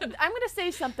 I'm going to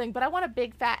say something, but I want a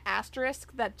big fat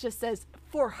asterisk that just says,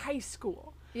 for high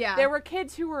school. Yeah. There were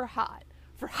kids who were hot.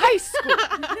 For high school.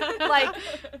 Like,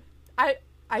 I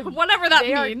Whatever that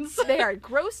they means. They are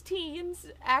gross teens,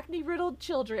 acne-riddled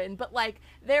children, but, like,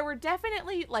 there were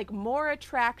definitely, like, more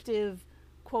attractive,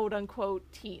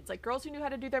 quote-unquote, teens. Like, girls who knew how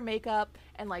to do their makeup,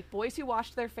 and, like, boys who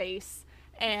washed their face,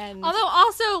 and... Although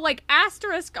also, like,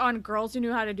 asterisk on girls who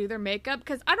knew how to do their makeup,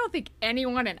 because I don't think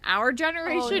anyone in our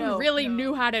generation no, really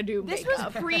knew how to do This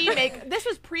makeup. was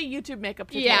pre-YouTube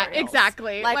makeup tutorials. Yeah,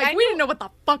 exactly. Like, Like, I we knew- didn't know what the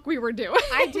fuck we were doing.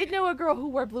 I did know a girl who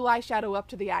wore blue eyeshadow up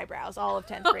to the eyebrows all of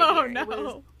 10th grade. Oh, year. no. It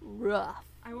was rough.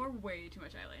 I wore way too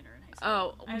much eyeliner in high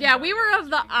Oh, school. I had yeah, no we idea were what I of was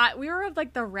the doing. we were of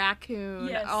like the raccoon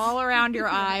Yes. all around your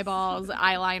Yes. eyeballs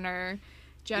eyeliner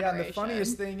generation. Yeah, and the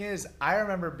funniest thing is, I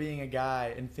remember being a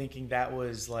guy and thinking that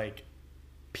was like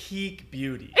peak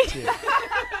beauty too.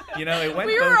 You know, it went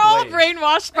we both were all ways.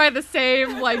 brainwashed by the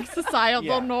same like societal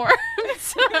Yeah. norms.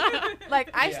 Like,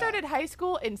 I Yeah. started high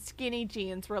school and skinny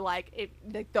jeans were like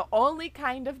the only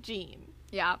kind of jean.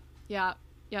 Yep.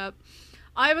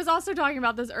 I was also talking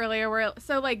about this earlier where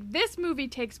so like this movie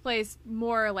takes place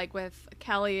more like with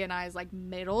Kelly and I's like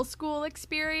middle school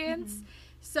experience.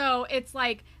 So it's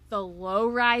like the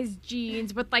low-rise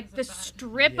jeans with like the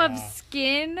strip of Yeah.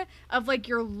 skin of like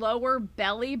your lower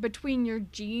belly between your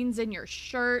jeans and your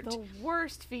shirt. The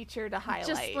worst feature to highlight.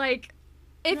 Just like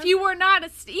if you were not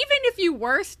even if you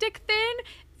were stick thin,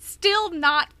 still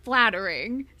not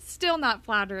flattering.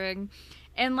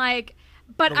 And like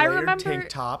But The I layered remember tank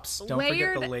tops. Don't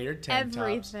forget the layered tank tops.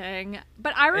 everything.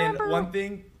 But I remember And one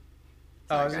thing,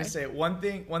 I was Sorry. gonna say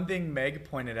one thing Meg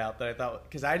pointed out that I thought,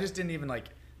 because I just didn't even like.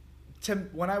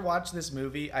 When I watched this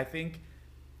movie, I think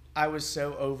I was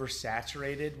so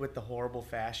oversaturated with the horrible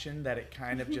fashion that it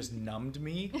kind of just numbed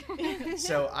me.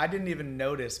 So I didn't even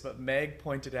notice. But Meg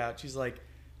pointed out, she's like,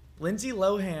 Lindsay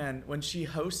Lohan, when she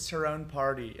hosts her own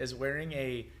party, is wearing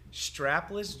a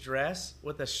strapless dress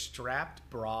with a strapped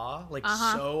bra, like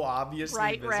so obviously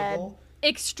Bright red. visible.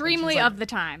 extremely like- of the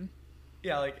time.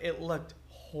 Yeah, like it looked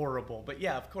horrible. But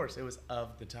yeah, of course, it was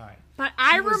of the time. But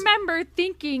I was- remember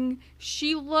thinking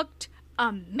she looked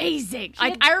amazing.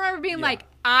 Like had- I remember being Yeah. like,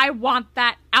 I want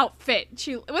that outfit.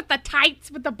 She with the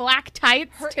tights, with the black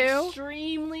tights Her too.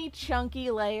 extremely chunky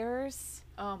layers.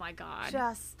 Oh my god.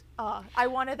 Just, I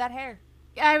wanted that hair.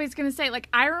 I was gonna say, like,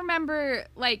 I remember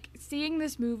like seeing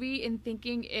this movie and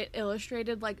thinking it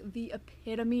illustrated like the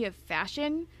epitome of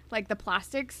fashion, like the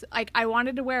plastics. Like I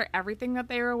wanted to wear everything that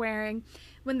they were wearing.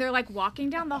 When they're like walking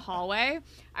down the hallway,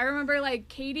 I remember like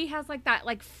Katie has like that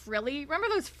like frilly. Remember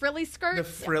those frilly skirts? The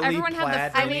frilly Everyone plaid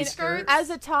had the frilly mini skirts. skirts. As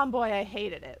a tomboy, I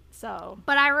hated it. So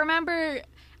But I remember,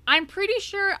 I'm pretty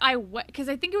sure because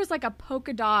I think it was like a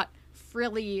polka dot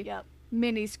frilly Yep.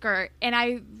 mini skirt, and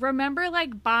I remember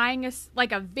like buying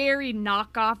like a very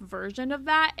knockoff version of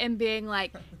that and being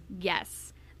like,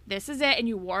 yes, this is it. And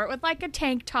you wore it with like a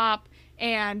tank top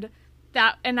and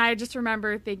I just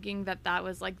remember thinking that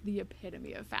was like the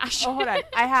epitome of fashion. Oh, hold on.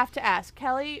 I have to ask.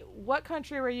 Kelly, what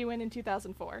country were you in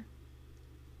 2004?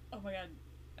 Oh my god.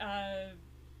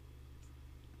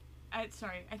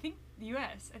 Sorry. I think the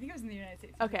U.S. I think I was in the United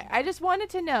States. Okay, I just wanted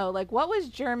to know, like, what was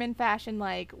German fashion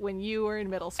like when you were in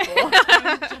middle school?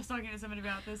 I was just talking to somebody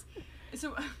about this.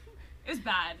 So it was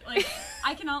bad. Like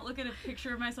I cannot look at a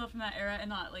picture of myself from that era and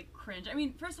not like cringe. I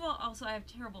mean, first of all, also I have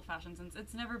terrible fashion sense.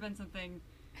 It's never been something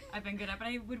I've been good at. But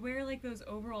I would wear like those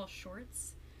overall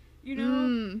shorts, you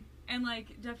know, and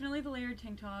like definitely the layered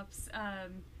tank tops.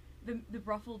 The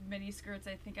ruffled mini skirts.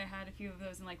 I think I had a few of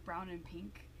those in like brown and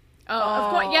pink. Oh,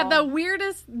 of course. Yeah, the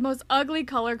weirdest, most ugly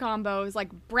color combo is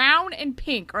like brown and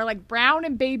pink, or like brown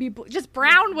and baby blue. Just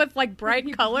brown with like bright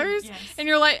Baby blue, colors. yes. And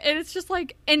you're like, and it's just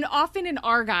like, and often in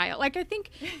Argyle. Like, I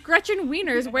think Gretchen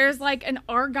Wieners wears like an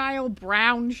Argyle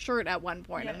brown shirt at one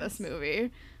point in this Yes. movie.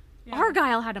 Yeah.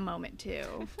 Argyle had a moment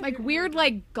too. Like weird,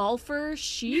 like golfer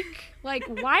chic. Like,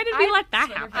 why did we let that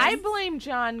sweater happen? I blame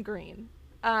John Green.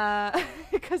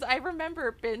 Because I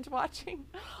remember binge watching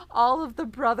all of the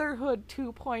Brotherhood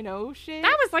 2.0 shit.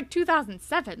 That was like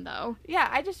 2007, though. Yeah,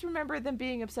 I just remember them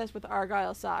being obsessed with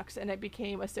Argyle socks, and it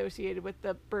became associated with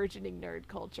the burgeoning nerd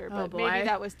culture. Oh, But boy. maybe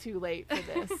that was too late for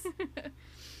this.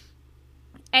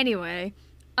 Anyway,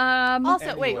 Also,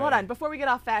 wait, Anyway. hold on. Before we get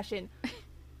off fashion,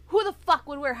 who the fuck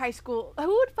would wear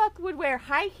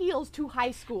high heels to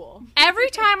high school? every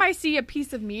time I see a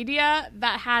piece of media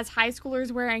that has high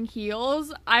schoolers wearing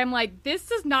heels, I'm like, this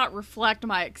does not reflect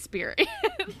my experience.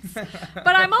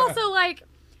 But I'm also like,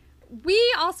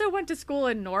 we also went to school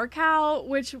in NorCal,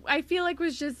 which I feel like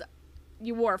was just,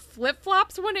 you wore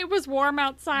flip-flops when it was warm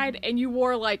outside, and you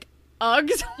wore like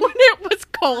Uggs when it was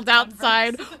cold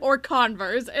outside, or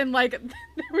Converse, and like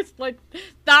there was like,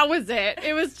 that was it.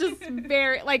 It was just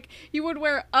very like, you would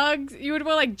wear Uggs, you would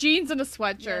wear like jeans and a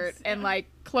sweatshirt, Yes, and yeah. like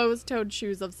closed-toed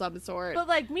shoes of some sort. But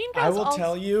like Mean Girls I will also-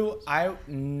 tell you, I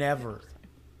never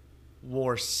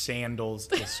wore sandals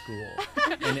to school.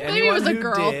 And Maybe it was a anyone who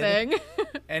girl did- thing.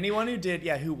 Anyone who did,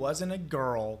 who wasn't a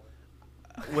girl,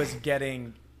 was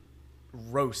getting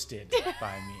roasted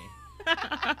by me.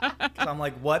 'Cause I'm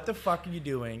like, what the fuck are you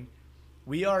doing?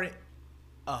 We are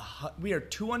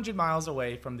 200 miles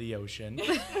away from the ocean,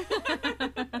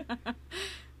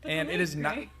 and it is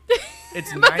not.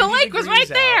 It's 90 But the lake was right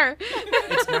degrees out. there.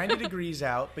 It's 90 degrees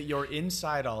out, but you're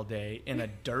inside all day in a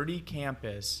dirty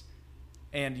campus,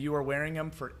 and you are wearing them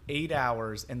for 8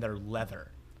 hours, and they're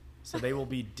leather. So they will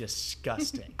be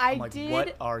disgusting. I I'm like, did-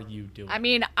 what are you doing? I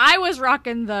mean, I was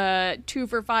rocking the 2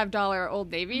 for $5 Old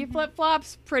Navy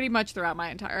flip-flops pretty much throughout my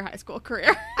entire high school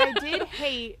career. I did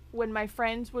hate when my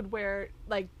friends would wear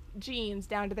like jeans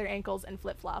down to their ankles and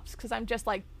flip-flops, because I'm just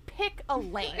like, pick a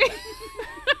lane.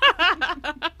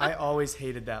 I always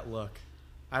hated that look.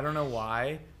 I don't know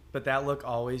why, but that look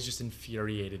always just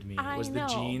infuriated me. I Was the know.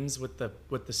 jeans with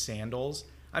the sandals.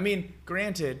 I mean,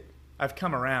 granted, I've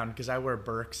come around because I wear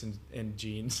Birks and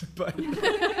jeans, but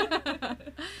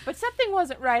But something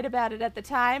wasn't right about it at the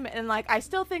time, and like I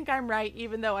still think I'm right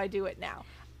even though I do it now.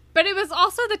 But it was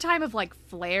also the time of like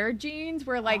flare jeans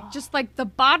where like just like the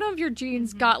bottom of your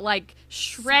jeans got like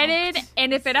shredded, Soaked.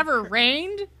 and if it ever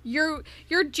rained, your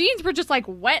jeans were just like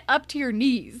wet up to your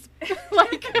knees.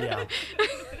 Like Yeah.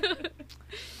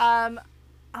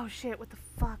 Oh shit, what the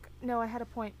fuck? No, I had a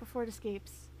point before it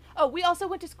escapes. Oh, we also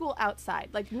went to school outside.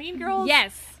 Like Mean Girls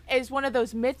Yes. is one of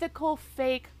those mythical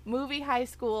fake movie high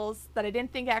schools that I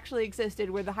didn't think actually existed,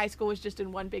 where the high school was just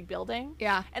in one big building.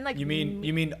 Yeah. And like You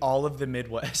mean all of the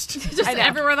Midwest? Just I know.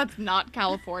 everywhere that's not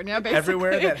California, basically.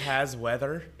 Everywhere that has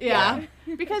weather? Yeah.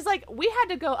 because like we had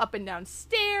to go up and down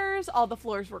stairs, all the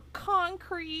floors were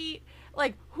concrete.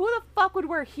 Like who the fuck would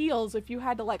wear heels if you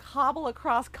had to like hobble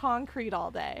across concrete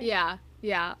all day? Yeah.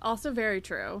 Yeah. Also very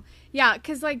true. Yeah,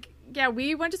 because like, yeah,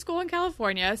 we went to school in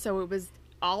California, so it was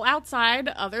all outside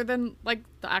other than like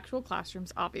the actual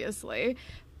classrooms, obviously.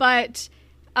 But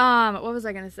what was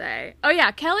I going to say? Oh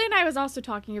yeah, Kelly and I was also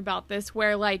talking about this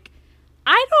where like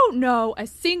I don't know a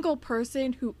single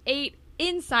person who ate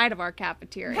inside of our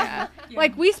cafeteria.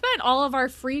 Like we spent all of our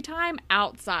free time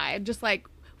outside, just like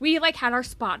we like had our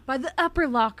spot by the upper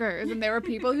lockers, and there were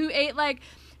people who ate like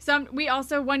we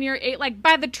also one year ate like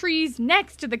by the trees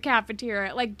next to the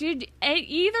cafeteria. Like, did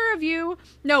either of you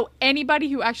know anybody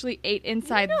who actually ate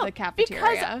inside the cafeteria?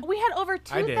 Because we had over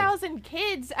I did. 2,000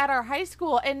 kids at our high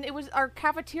school, and it was our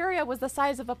cafeteria was the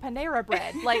size of a Panera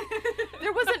Bread. Like,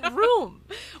 there wasn't room.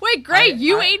 Wait, Gray,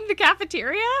 you I- ate in the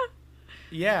cafeteria?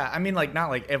 Yeah, I mean, like,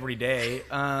 not like every day.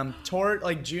 Toward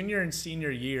like junior and senior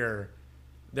year,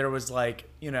 there was like,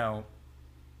 you know,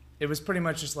 it was pretty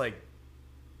much just like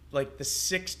the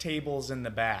 6 tables in the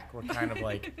back were kind of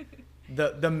like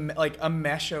the like a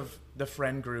mesh of the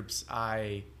friend groups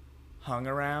I hung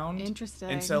around. Interesting.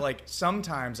 And so like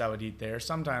sometimes I would eat there,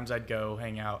 sometimes I'd go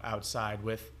hang out outside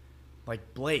with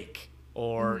like Blake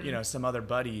or you know some other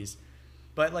buddies.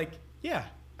 But like yeah,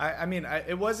 I mean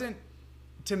it wasn't,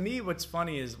 to me what's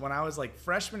funny is when I was like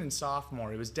freshman and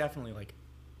sophomore, it was definitely like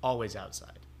always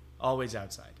outside. Always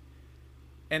outside.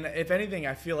 And if anything,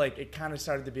 I feel like it kind of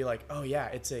started to be like, oh yeah,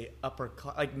 it's a upper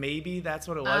class. Like maybe that's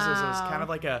what it was. It was kind of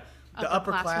like the Upperclassmen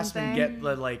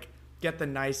upperclassmen thing. get the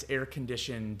nice air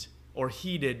conditioned or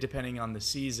heated depending on the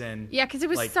season. Yeah, because it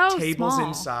was like so tables small.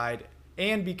 inside,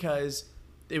 and because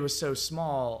it was so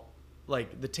small,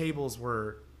 like the tables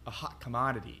were a hot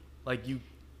commodity. Like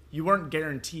you weren't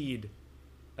guaranteed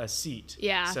a seat.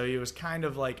 Yeah. So it was kind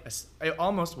of like it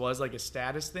almost was like a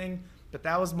status thing. But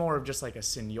that was more of just like a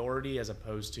seniority as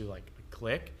opposed to like a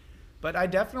clique. But I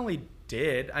definitely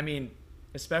did. I mean,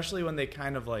 especially when they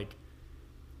kind of like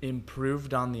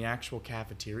improved on the actual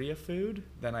cafeteria food,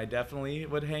 then I definitely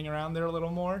would hang around there a little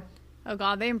more. Oh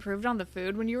god, they improved on the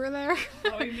food when you were there?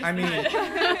 Oh, you missed I mean,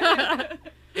 that.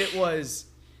 it was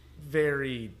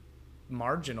very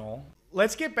marginal.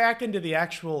 Let's get back into the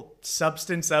actual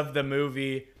substance of the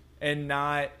movie and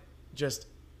not just,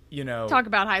 you know, Talk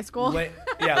about high school.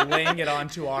 laying it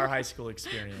onto our high school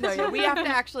experience. No, yeah, we have to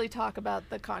actually talk about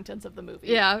the contents of the movie.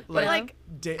 Yeah. Like,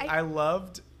 yeah. I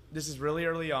loved, this is really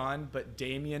early on, but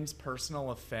Damien's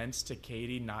personal offense to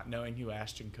Katie not knowing who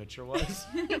Ashton Kutcher was.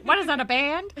 What is that, a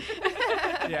band?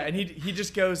 Yeah, and he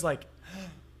just goes like,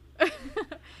 All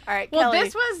right, Well, Kelly.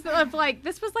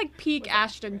 this was like peak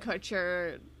Ashton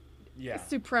Kutcher yeah.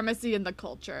 supremacy in the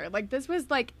culture. Like this was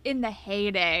like in the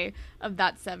heyday of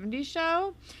that 70s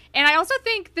show. And I also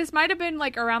think this might have been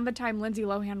like around the time Lindsay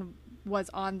Lohan was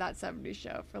on that 70s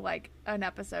show for like an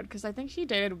episode, because I think she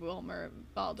dated Wilmer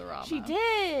Valderrama. She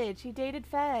did. She dated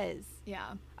Fez.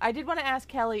 Yeah. I did want to ask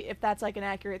Kelly if that's like an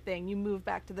accurate thing. You moved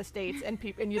back to the States and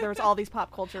there was all these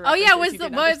pop culture. Oh yeah, references you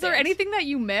didn't was there understand. anything that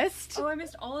you missed? Oh, I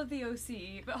missed all of the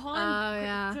OC, but Holland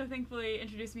yeah. so thankfully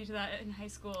introduced me to that in high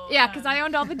school. Yeah, because I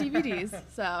owned all the DVDs,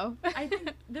 so. I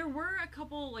think there were a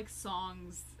couple like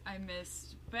songs I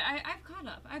missed, but I've caught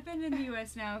up. I've been in the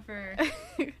U.S. now for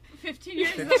 15 years.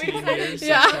 15 years.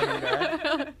 Yeah. since coming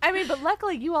back. I mean, but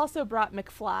luckily you also brought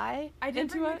McFly. I did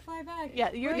into bring it. McFly back.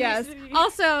 Yeah, you're Yes.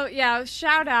 Also, yeah,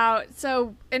 shout out.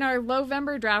 So in our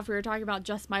November draft, we were talking about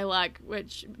Just My Luck,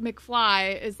 which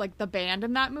McFly is like the band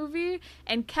in that movie.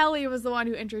 And Kelly was the one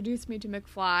who introduced me to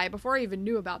McFly before I even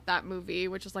knew about that movie,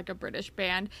 which is like a British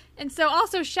band. And so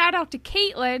also shout out to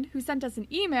Caitlin, who sent us an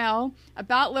email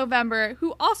about November,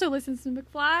 who also listens to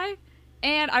McFly.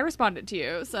 And I responded to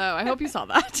you. So I hope you saw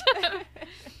that.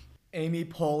 Amy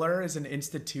Poehler is an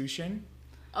institution.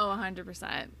 Oh,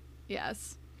 100%.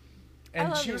 Yes. And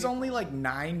love she was Amy only like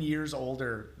 9 years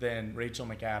older than Rachel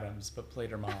McAdams, but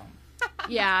played her mom.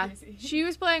 Yeah, Crazy. she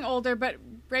was playing older, but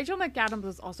Rachel McAdams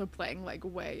was also playing like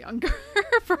way younger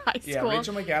for high school. Yeah,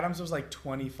 Rachel McAdams was like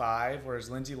 25, whereas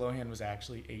Lindsay Lohan was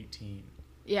actually 18.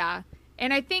 Yeah,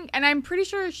 And I'm pretty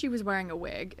sure she was wearing a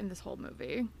wig in this whole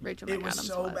movie. Rachel It McAdams was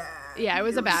so bad. Yeah, it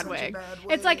was a bad such wig. bad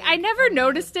It's like I wig. never Oh my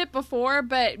noticed it before,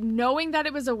 but knowing that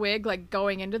it was a wig, like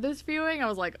going into this viewing, I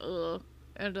was like, ugh,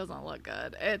 it doesn't look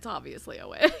good. It's obviously a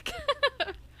wig.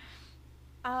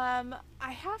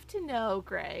 I have to know,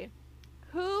 Gray,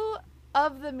 who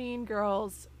of the Mean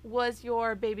Girls was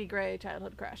your baby Gray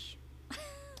childhood crush?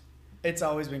 It's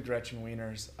always been Gretchen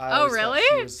Wieners. I Oh, always thought really?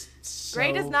 She was so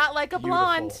Gray does not like a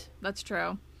blonde. beautiful. That's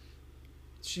true.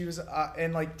 She was,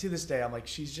 and like to this day, I'm like,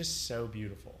 she's just so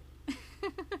beautiful.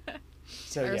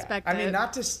 So I yeah, respect I mean, it.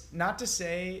 not to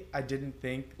say I didn't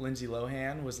think Lindsay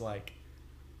Lohan was like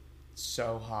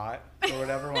so hot or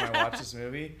whatever when I watched this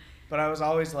movie, but I was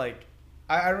always like,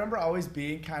 I remember always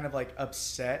being kind of like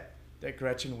upset that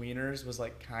Gretchen Wieners was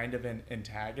like kind of an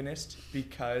antagonist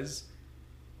because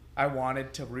I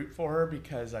wanted to root for her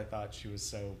because I thought she was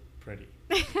so pretty.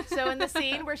 So in the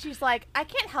scene where she's like, I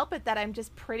can't help it that I'm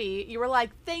just pretty, you were like,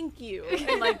 thank you.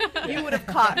 And like, you would have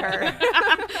caught her.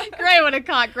 Gray would have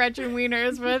caught Gretchen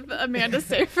Wieners with Amanda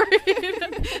Seyfried.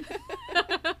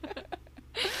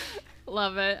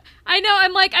 Love it. I know.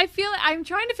 I'm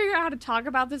trying to figure out how to talk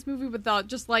about this movie without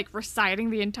just like reciting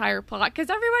the entire plot, because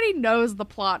everybody knows the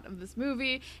plot of this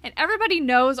movie and everybody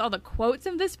knows all the quotes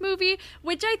of this movie,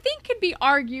 which I think could be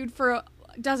argued for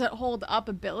does it hold up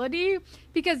ability,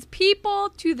 because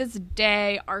people to this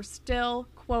day are still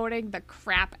quoting the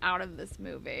crap out of this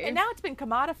movie. And now it's been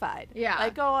commodified. Yeah.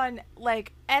 Like go on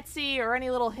like Etsy or any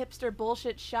little hipster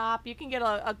bullshit shop. You can get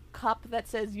a cup that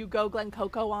says You Go Glen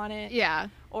Coco on it. yeah.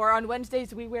 Or on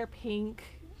Wednesdays we wear pink.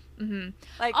 Mm-hmm.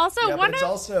 Like Also, Yeah, one but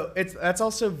of that's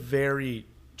also very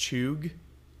chuggy.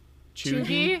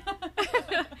 Chuggy.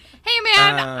 Hey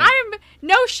man, I'm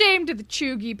no shame to the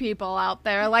Chuggy people out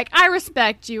there. Like, I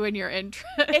respect you and your interests.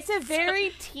 it's a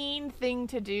very teen thing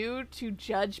to do, to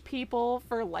judge people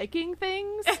for liking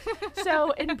things.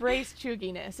 So embrace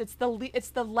chugginess. It's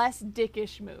the less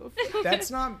dickish move. That's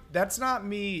not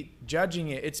me judging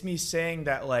it. It's me saying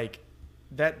that like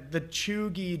that the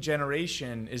chuggy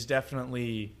generation is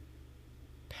definitely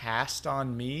passed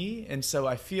on me, and so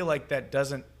I feel like that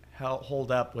doesn't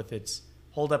hold up with its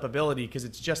hold up ability because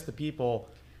it's just the people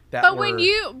that But were when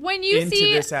you into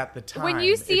see this at the time. when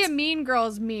you see It's- a Mean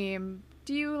Girls meme,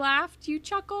 do you laugh? Do you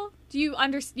chuckle? Do you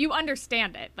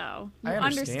understand it though? You I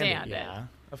understand it. Yeah,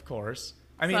 of course.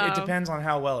 I mean, it So- depends on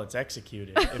how well it's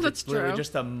executed. If That's it's literally true.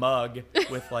 just a mug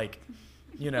with like,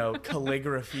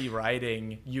 calligraphy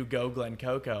writing "You Go Glen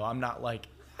Coco," I'm not like,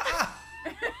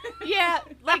 Yeah,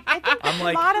 like I think I'm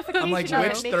like, modification I'm like, of it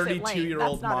which makes it lame.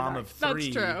 32-year-old That's not mom an of art. That's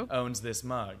 3 true. owns this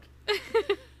mug?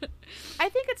 I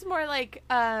think it's more like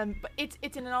but it's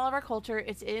in all of our culture.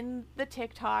 It's in the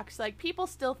TikToks. Like people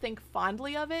still think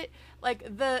fondly of it.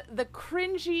 Like the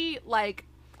cringy like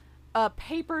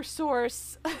paper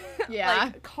source Yeah.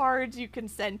 like cards you can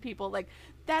send people, like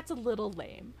that's a little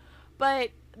lame.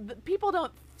 But people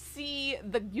don't see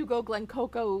the You Go Glen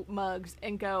Coco mugs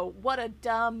and go, what a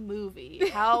dumb movie.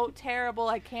 How terrible.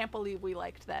 I can't believe we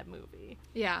liked that movie.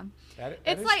 Yeah. That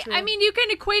It's is like, true. I mean, you can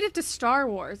equate it to Star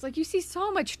Wars. Like, you see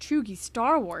so much chuggy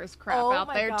Star Wars crap Oh out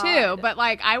my there, God. too. But,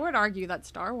 like, I would argue that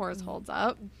Star Wars holds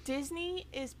up. Disney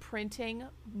is printing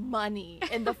money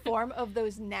in the form of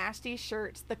those nasty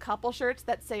shirts, the couple shirts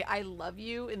that say I love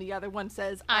you and the other one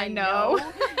says I know.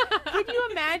 Can you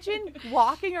imagine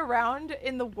walking around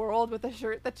in the world with a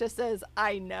shirt that just says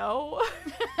I know?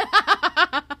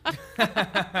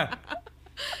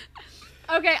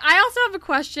 Okay, I also have a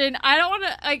question. I don't want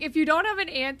to, like, if you don't have an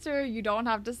answer, you don't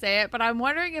have to say it, but I'm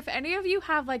wondering if any of you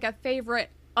have, like, a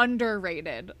favorite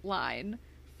underrated line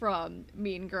from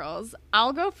Mean Girls.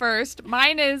 I'll go first.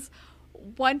 Mine is,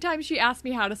 one time she asked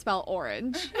me how to spell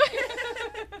orange.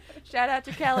 Shout out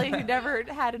to Kelly, who never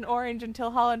had an orange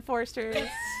until Holland Forster's.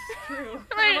 True.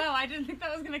 Right. Oh, wow, I didn't think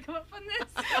that was gonna come up on this.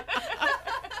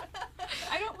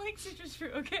 I don't like citrus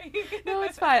fruit. Okay. No,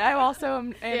 it's fine. I also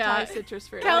am Yeah. anti-citrus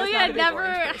fruit. I Kelly was not a had big never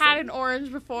orange had person. an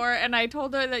orange before, and I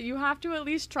told her that you have to at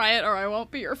least try it or I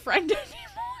won't be your friend anymore.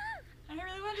 I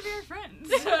really wanted to be your friend.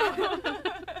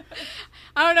 So.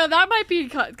 I don't know, that might be,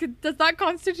 does that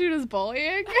constitute as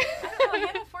bullying? I don't know.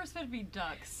 Hannah force-fed me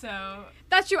ducks, so.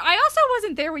 That's true. I also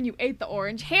wasn't there when you ate the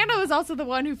orange. Hannah was also the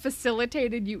one who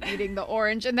facilitated you eating the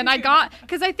orange, and then I got,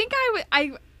 because I think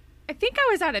I think I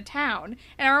was out of town,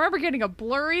 and I remember getting a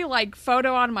blurry like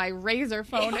photo on my Razor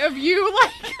phone of you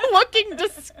like looking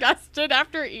disgusted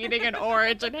after eating an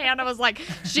orange, and Hannah was like,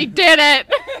 "She did it."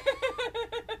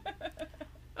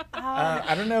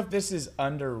 I don't know if this is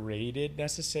underrated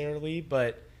necessarily,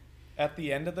 but at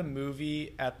the end of the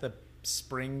movie, at the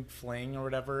spring fling or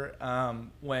whatever,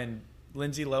 when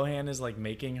Lindsay Lohan is like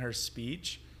making her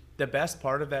speech, the best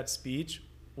part of that speech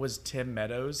was Tim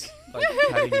Meadows like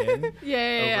cutting in over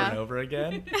and over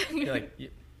again. You're like,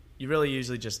 you really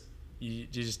usually just you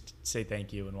just say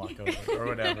thank you and walk over or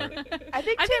whatever. I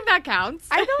think that counts.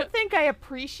 I don't think I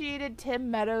appreciated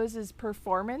Tim Meadows'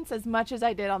 performance as much as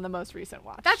I did on the most recent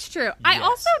watch. That's true. I Yes,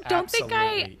 also don't think I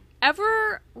absolutely.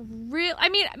 ever I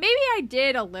mean, maybe I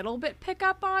did a little bit pick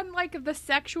up on like the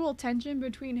sexual tension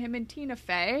between him and Tina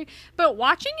Fey, but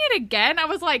watching it again, I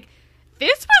was like,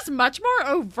 this was much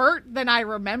more overt than I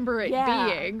remember it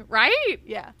being, right?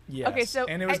 Yeah. Yes. Okay, so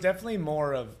and it was definitely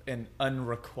more of an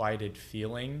unrequited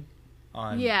feeling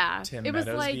on Tim it was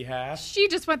Meadows' like behalf. she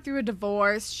just went through a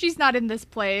divorce. She's not in this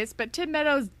place, but Tim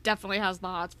Meadows definitely has the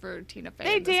hots for Tina Fey.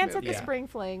 they in this dance at movie. the Yeah. spring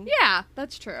fling. Yeah,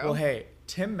 that's true. Well, hey,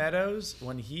 Tim Meadows,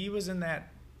 when he was in that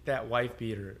wife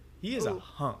beater, he is a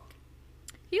hunk.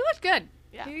 He looked good.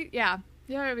 Yeah. Yeah.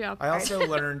 I also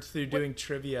learned through doing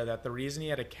trivia that the reason he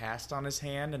had a cast on his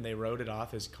hand and they wrote it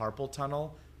off as carpal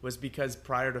tunnel was because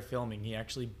prior to filming, he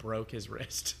actually broke his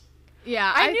wrist.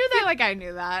 Yeah, I knew feel that- like I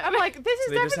knew that. I'm like, this is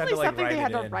So they just had definitely to, like, something they write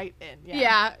had it to in. write in.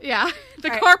 yeah. The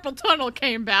All right. carpal tunnel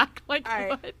came back. Like, All right.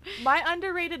 what? My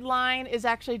underrated line is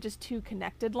actually just two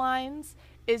connected lines.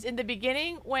 Is in the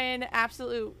beginning when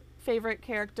absolute favorite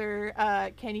character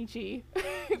Kenichi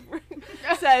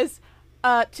says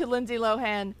to Lindsay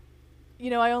Lohan, "You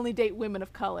know, I only date women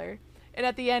of color." And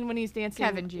at the end when he's dancing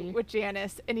Kevin G. with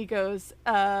Janice and he goes,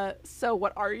 "So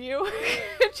what are you?"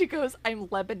 And she goes, "I'm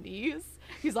Lebanese."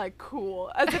 He's like,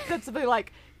 "Cool." As if that's something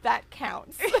like that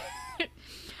counts.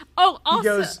 Oh, He also,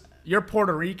 goes, "You're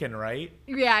Puerto Rican, right?"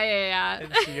 yeah.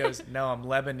 And she goes, "No, I'm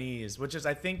Lebanese," which is,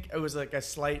 I think it was like a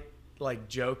slight like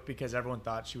joke because everyone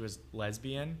thought she was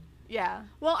lesbian. Yeah.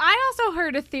 Well, I also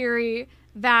heard a theory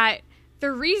that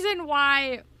the reason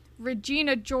why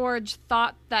Regina George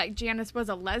thought that Janice was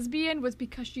a lesbian was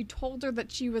because she told her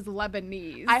that she was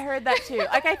Lebanese. I heard that too.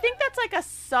 Like, I think that's like a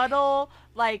subtle,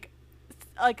 like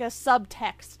a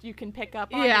subtext you can pick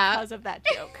up on Yeah. because of that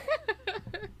joke.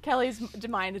 Kelly's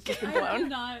mind has just been I did blown.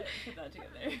 not put that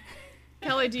together.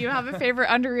 Kelly, do you have a favorite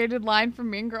underrated line from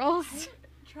Mean Girls?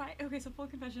 Okay, so full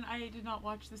confession, I did not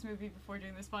watch this movie before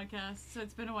doing this podcast, so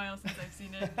it's been a while since I've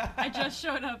seen it. I just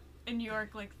showed up in New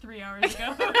York like 3 hours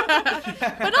ago.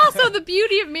 But also, the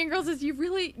beauty of Mean Girls is you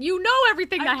know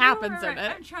everything I that do happens remember, in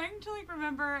it. I'm trying to like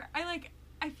remember.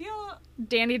 I feel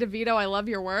Danny DeVito, I love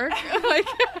your work. Like,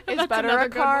 Is that's butter another a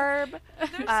good one. carb?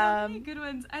 there's so many good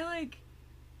ones.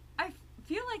 I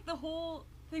feel like the whole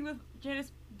thing with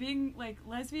Janice being like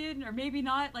lesbian or maybe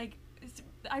not, like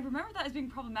I remember that as being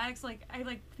problematic. So like I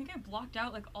think I blocked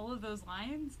out like all of those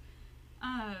lines.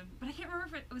 But I can't remember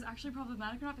if it was actually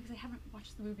problematic or not because I haven't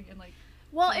watched the movie in like.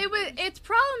 Well, 5 years. it's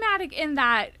problematic in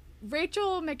that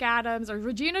Rachel McAdams or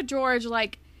Regina George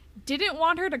like didn't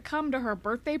want her to come to her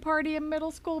birthday party in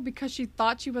middle school because she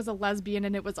thought she was a lesbian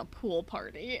and it was a pool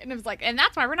party. And it was like, and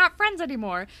that's why we're not friends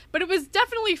anymore. But it was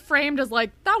definitely framed as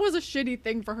like, that was a shitty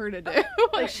thing for her to do.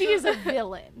 Like, she is a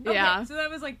villain. Okay, Yeah. So that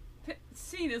was like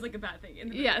seen as like a bad thing in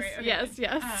the movie, Yes, right? Okay.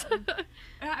 yes.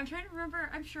 I'm trying to remember.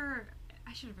 I'm sure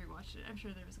I should have rewatched it. I'm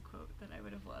sure there was a quote that I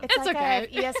would have loved. It's It's like okay. I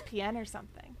have ESPN or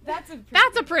something. That's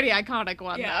That's a pretty iconic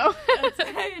one, yeah. though.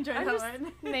 I enjoyed I'm that just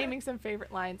one. naming some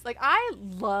favorite lines. Like, I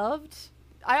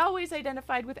always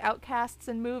identified with outcasts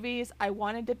in movies. I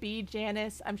wanted to be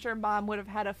Janice. I'm sure Mom would have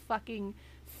had a fucking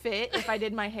fit if I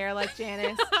did my hair like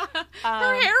Janice.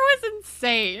 Her hair was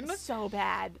insane. So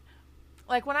bad.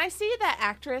 Like, when I see that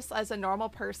actress as a normal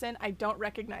person, I don't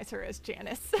recognize her as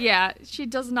Janice. Yeah, she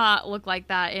does not look like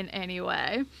that in any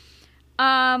way.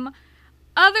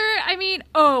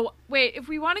 If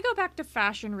we want to go back to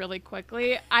fashion really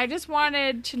quickly, I just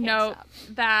wanted to note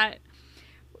that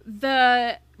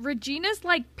the Regina's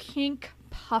like pink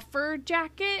puffer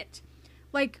jacket,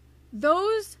 like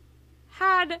those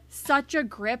had such a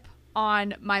grip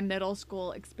on my middle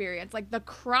school experience. Like the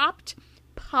cropped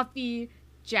puffy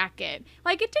jacket.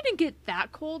 Like it didn't get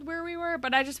that cold where we were,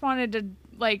 but I just wanted to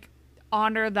like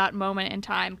honor that moment in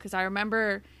time because I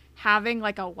remember having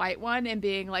like a white one and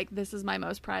being like, this is my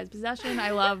most prized possession.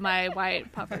 I love my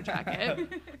white puffer jacket.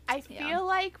 I feel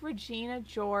like Regina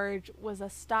George was a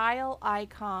style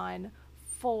icon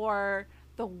for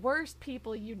the worst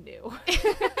people you knew.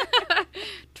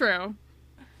 True.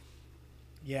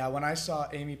 Yeah, when I saw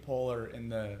Amy Poehler in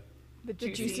the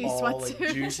juicy all, like,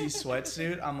 sweatsuit. juicy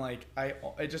sweatsuit, I'm like,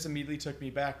 it just immediately took me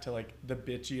back to like the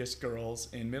bitchiest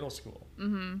girls in middle school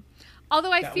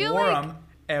Although I that feel wore like them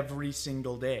every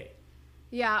single day.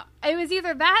 yeah, it was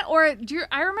either that or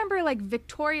I remember like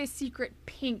Victoria's Secret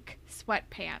pink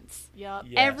sweatpants. Yep.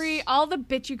 Yes. All the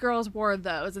bitchy girls wore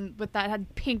those and with that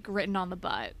had pink written on the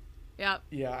butt. Yep.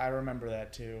 Yeah, I remember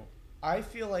that too. I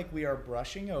feel like we are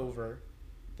brushing over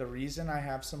the reason I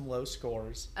have some low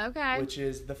scores, Okay. which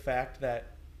is the fact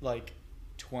that, like,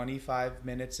 25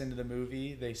 minutes into the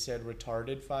movie, they said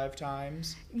retarded 5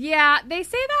 times. Yeah, they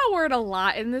say that word a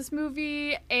lot in this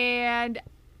movie, and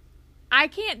I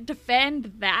can't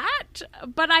defend that,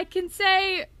 but I can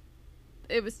say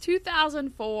it was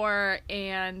 2004,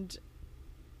 and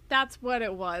that's what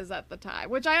it was at the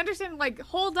time. Which I understand, like,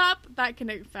 hold up, that can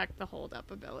affect the hold up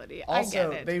ability. Also,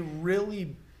 I get it. they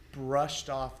really brushed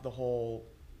off the whole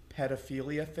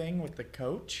pedophilia thing with the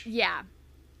coach. Yeah.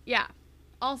 Yeah.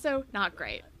 Also, not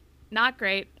great. Not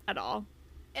great at all.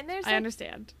 And there's I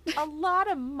understand. a lot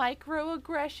of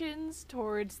microaggressions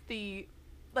towards the,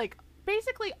 like,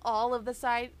 basically all of the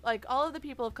side, like, all of the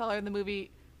people of color in the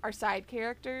movie are side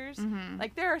characters. Mm-hmm.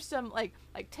 Like, there are some, like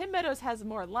Tim Meadows has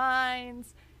more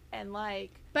lines, and,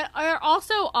 like, But are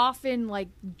also often, like,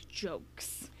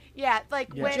 jokes. yeah, like,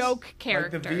 Yes. when... Joke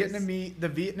characters. Like the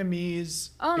Vietnamese.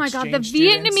 Oh my god, the exchange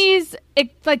students Vietnamese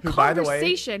like who, by the way,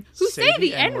 conversation who say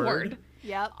the N-word.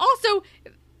 Yep. Also,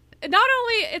 not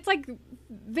only it's like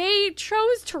they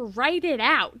chose to write it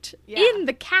out Yeah. in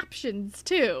the captions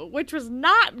too, which was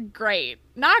not great,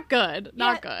 not good,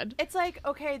 not Yeah, good. It's like,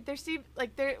 okay,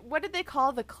 what did they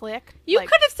call the clique? You Like,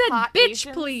 could have said hot bitch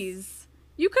Asians? please.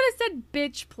 You could have said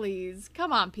bitch please.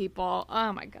 Come on, people.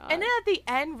 Oh my god. And then at the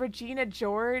end, Gretchen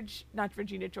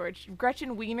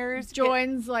Wieners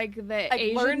joins like the like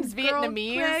Asian learns girl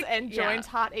Vietnamese clique. and Yeah. joins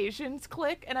Hot Asians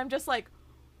clique, and I'm just like,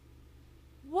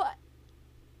 what?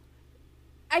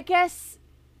 I guess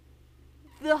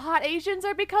the Hot Asians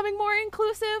are becoming more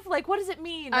inclusive. Like, what does it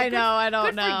mean? Like, I know, I don't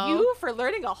good know. for you for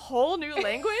learning a whole new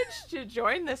language to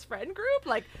join this friend group.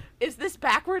 Like, is this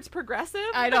backwards progressive?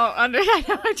 I don't know. I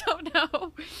don't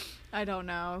know. I don't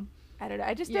know. I don't know.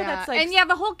 I just know Yeah, that's like, and yeah,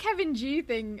 the whole Kevin G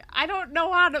thing. I don't know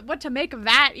what to make of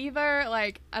that either.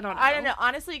 Like, I don't know. I don't know.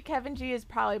 Honestly, Kevin G is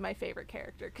probably my favorite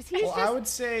character because he's Well, just I would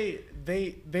say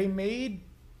they made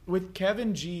with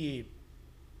Kevin G.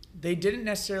 They didn't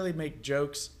necessarily make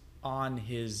jokes on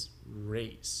his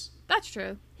race. That's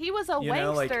true. he was a You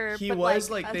know, like wankster. he but was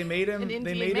like like a- they made an him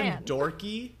Indian man.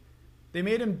 dorky. They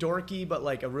made him dorky, but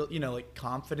like a real like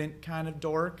confident kind of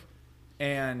dork,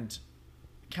 and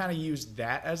kind of used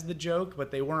that as the joke. But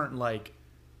they weren't like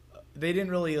they didn't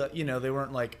really they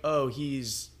weren't like, oh,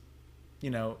 he's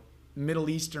Middle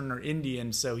Eastern or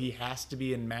Indian, so he has to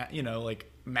be in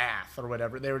like math or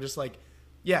whatever. They were just like,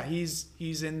 yeah, he's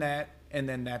in that, and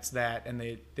then that's that, and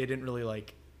they didn't really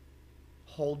like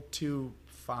hold too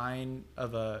fine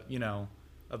of a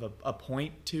a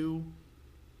point to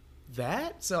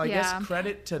that. So I Yeah. guess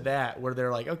credit to that, where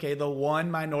they're like, okay, the one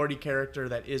minority character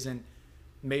that isn't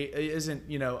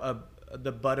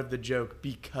the butt of the joke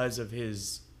because of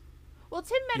his Well,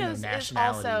 Tim Meadows is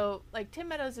nationality. also like Tim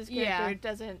Meadows' character Yeah.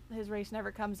 doesn't his race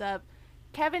never comes up.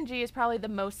 Kevin G is probably the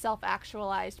most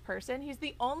self-actualized person. He's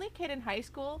the only kid in high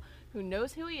school who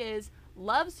knows who he is,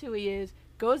 loves who he is,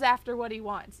 goes after what he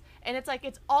wants. And it's like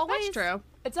it's always true.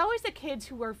 It's always the kids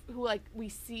who like we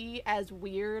see as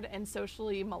weird and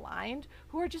socially maligned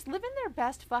who are just living their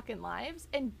best fucking lives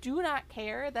and do not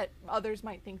care that others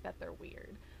might think that they're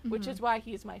weird. Which is why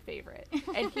he's my favorite.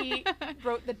 And he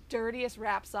wrote the dirtiest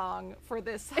rap song for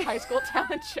this high school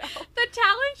talent show. The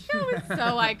talent show is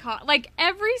so iconic. Like,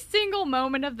 every single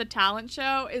moment of the talent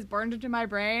show is burned into my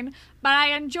brain, but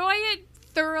I enjoy it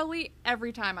thoroughly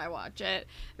every time I watch it.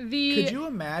 Could you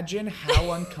imagine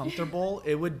how uncomfortable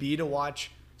it would be to watch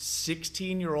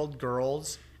 16-year-old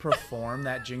girls perform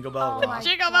that Jingle Bell Oh my Rock?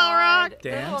 Jingle Bell Rock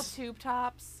Their little dance? tube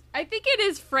tops. I think it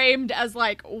is framed as,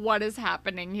 like, what is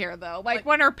happening here, though. Like,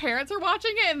 when our parents are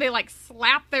watching it and they, like,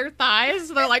 slap their thighs,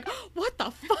 they're like, what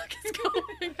the fuck is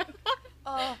going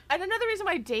on? And another reason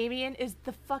why Damien is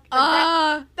the fuck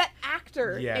that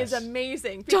actor Yes. is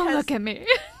amazing. Don't because- look at me.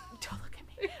 Don't look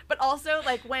at me. But also,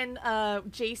 like, when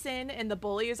Jason and the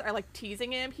bullies are, like,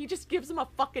 teasing him, he just gives them a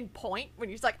fucking point when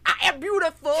he's like, I am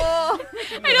beautiful. I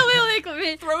know,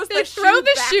 they Throws they the throw shoe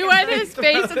the back shoe in at the- his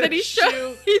face, and then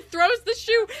he throws the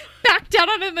shoe back down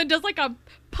on him and does like a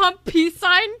pump peace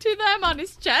sign to them on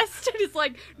his chest, and he's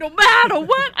like, no matter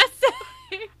what I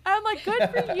say. I'm like, good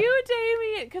for you,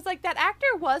 Damien. Because, like, that actor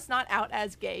was not out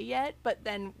as gay yet, but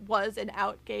then was an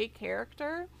out gay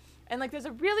character. And, like, there's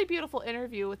a really beautiful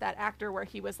interview with that actor where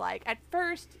he was like, at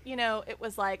first, it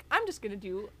was like, I'm just going to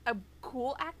do a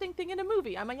cool acting thing in a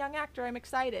movie. I'm a young actor. I'm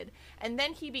excited. And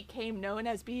then he became known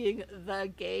as being the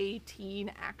gay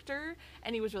teen actor.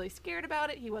 And he was really scared about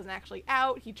it. He wasn't actually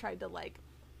out. He tried to, like,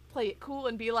 play it cool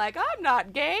and be like, I'm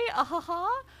not gay.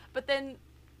 But then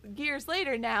years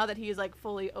later, now that he's like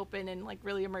fully open and like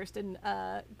really immersed in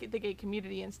the gay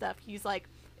community and stuff, he's like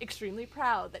extremely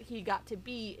proud that he got to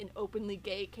be an openly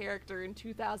gay character in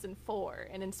 2004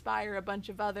 and inspire a bunch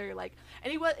of other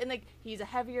he's a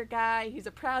heavier guy, he's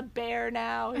a proud bear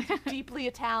now, he's deeply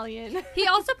Italian. He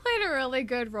also played a really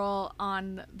good role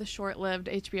on the short-lived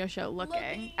HBO show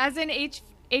Looking, as an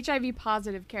HIV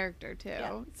positive character too.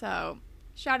 Yeah. So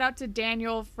shout out to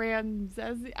Daniel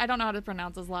Franzese. I don't know how to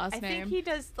pronounce his last I name. think he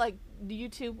does like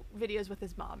YouTube videos with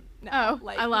his mom now. Oh,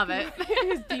 I love it.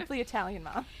 His deeply Italian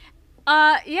mom.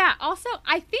 Yeah, also,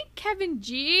 I think Kevin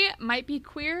G might be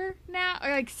queer now, or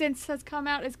like since has come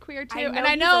out as queer too.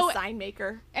 I know he's a sign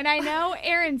maker. And I know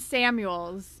Aaron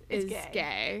Samuels is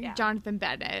gay. Yeah. Jonathan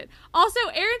Bennett. Also,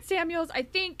 Aaron Samuels, I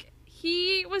think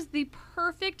he was the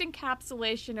perfect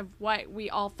encapsulation of what we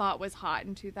all thought was hot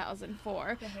in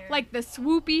 2004. The hair. Like the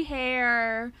swoopy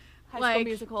hair. High like, School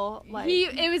Musical. Like,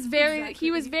 he was very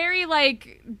Exactly.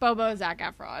 like Bobo Zac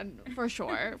Efron for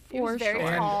sure. he was very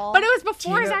sure. tall. But it was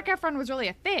before Tina- Zac Efron was really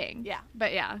a thing. Yeah.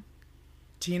 But yeah.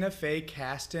 Tina Fey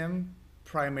cast him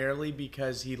primarily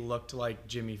because he looked like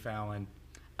Jimmy Fallon.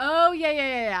 Oh,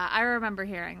 yeah. I remember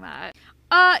hearing that.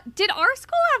 Did our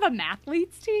school have a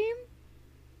mathletes team?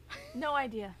 No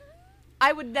idea.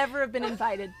 I would never have been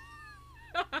invited.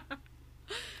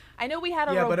 I know we had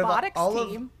a robotics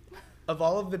team. Of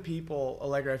all of the people,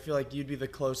 Allegra, I feel like you'd be the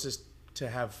closest to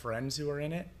have friends who are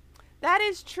in it. That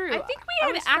is true. I think we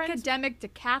had was friends- academic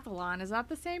decathlon. Is that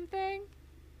the same thing?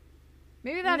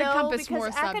 Maybe that no, encompassed because more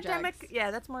academic, subjects.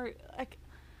 yeah, that's more like.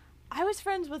 I was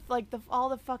friends with like all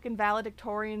the fucking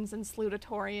valedictorians and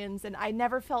salutatorians, and I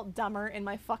never felt dumber in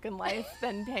my fucking life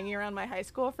than hanging around my high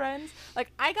school friends.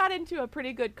 Like, I got into a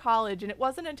pretty good college, and it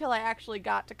wasn't until I actually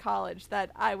got to college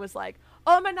that I was like,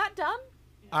 "Oh, am I not dumb?"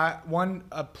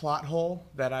 A plot hole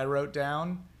that I wrote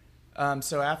down.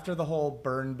 So after the whole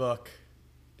burn book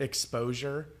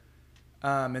exposure,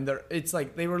 it's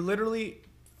like they were literally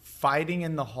fighting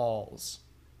in the halls,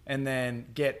 and then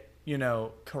get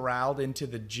corralled into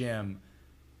the gym,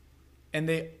 and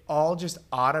they all just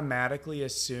automatically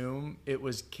assume it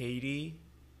was Katie,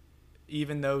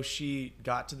 even though she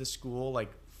got to the school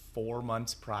like 4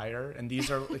 months prior. And these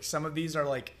are like some of these are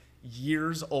like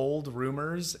years old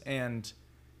rumors, and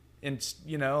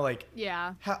like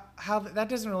Yeah. how that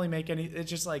doesn't really make any. It's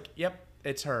just like, yep,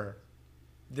 it's her.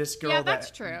 This girl. Yeah, that's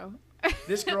true.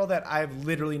 This girl that I've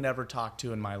literally never talked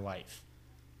to in my life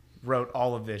wrote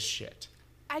all of this shit.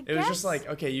 It was just like,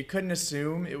 okay, you couldn't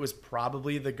assume it was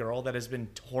probably the girl that has been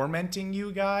tormenting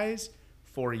you guys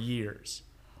for years,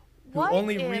 who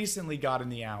only recently got in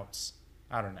the outs.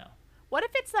 I don't know. What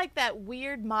if it's like that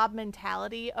weird mob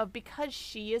mentality of, because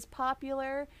she is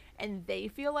popular and they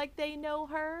feel like they know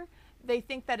her, they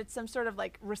think that it's some sort of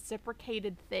like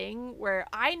reciprocated thing where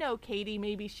I know Katie,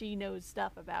 maybe she knows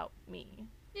stuff about me.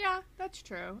 Yeah, that's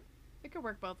true. It could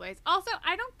work both ways. Also,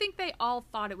 I don't think they all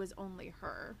thought it was only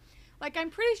her. Like,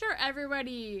 I'm pretty sure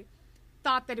everybody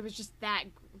thought that it was just that,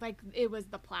 like, it was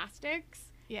the plastics.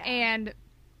 Yeah. And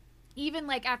even,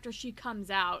 like, after she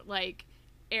comes out, like,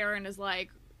 Aaron is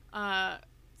like, or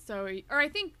I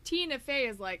think Tina Fey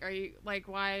is like,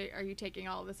 why are you taking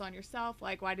all of this on yourself?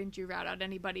 Like, why didn't you rat out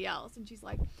anybody else? And she's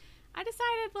like, I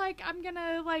decided, like, I'm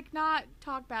gonna, like, not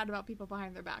talk bad about people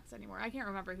behind their backs anymore. I can't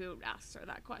remember who asked her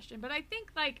that question, but I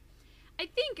think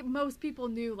most people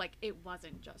knew, like, it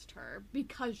wasn't just her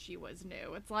because she was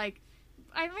new. It's like,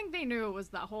 I think they knew it was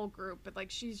the whole group, but,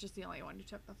 like, she's just the only one who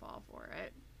took the fall for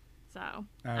it. So,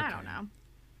 I don't know.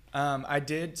 I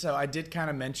did kind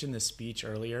of mention the speech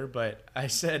earlier, but I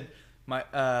said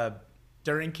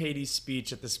during Katie's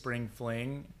speech at the Spring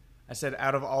Fling, I said,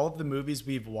 out of all of the movies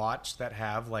we've watched that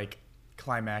have, like,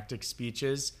 climactic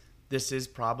speeches, this is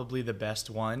probably the best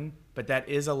one, but that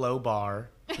is a low bar.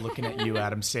 Looking at you,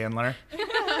 Adam Sandler.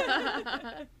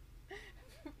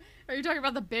 Are you talking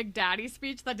about the Big Daddy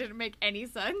speech that didn't make any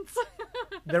sense?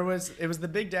 It was the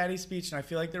Big Daddy speech, and I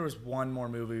feel like there was one more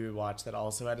movie we watched that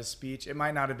also had a speech. It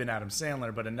might not have been Adam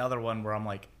Sandler, but another one where I'm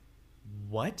like,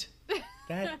 what?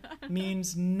 That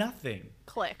means nothing.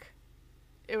 Click.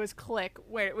 It was Click,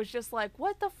 where it was just like,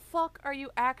 what the fuck are you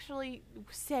actually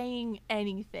saying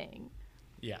anything?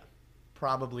 Yeah,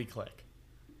 probably Click.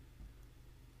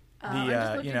 I'm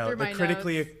just looking through my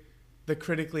The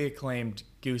critically acclaimed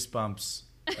Goosebumps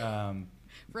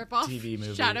Rip-off TV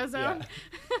movie. Shadow Zone.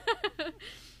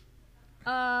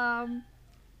 Yeah.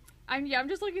 I'm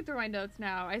just looking through my notes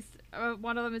now.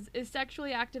 One of them is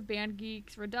sexually active band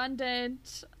geeks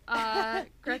redundant.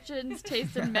 Gretchen's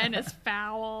taste in men is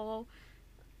foul.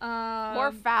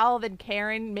 More foul than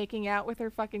Karen making out with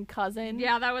her fucking cousin.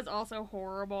 Yeah, that was also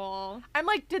horrible. I'm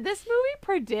like, did this movie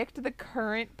predict the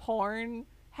current porn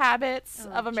habits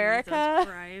of America?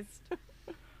 Jesus Christ.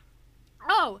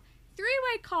 Oh,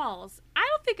 three-way calls. I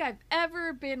don't think I've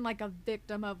ever been like a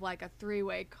victim of like a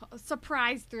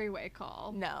surprise three-way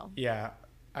call. No. Yeah,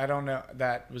 I don't know.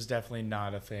 That was definitely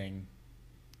not a thing.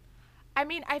 I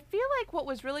mean, I feel like what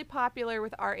was really popular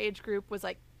with our age group was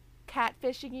like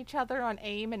catfishing each other on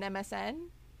AIM and MSN.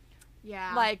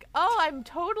 Yeah. Like, oh, I'm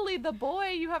totally the boy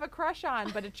you have a crush on,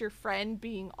 but it's your friend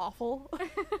being awful.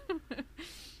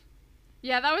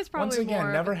 Yeah, that was probably Once again,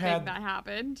 more never of a had- thing that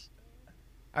happened.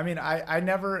 I mean, I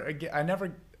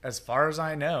never, as far as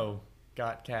I know,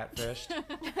 got catfished.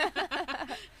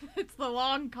 It's the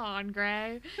long con,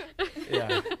 Gray.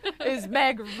 Yeah. Is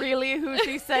Meg really who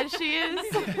she says she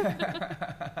is?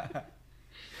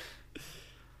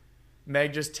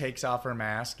 Meg just takes off her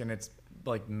mask and it's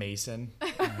like Mason.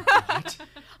 What?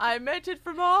 I meant it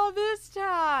from all this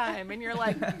time. And you're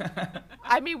like,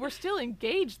 I mean, we're still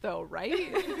engaged though,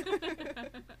 right?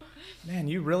 Man,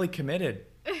 you really committed.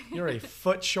 You're a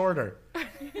foot shorter.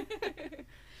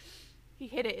 He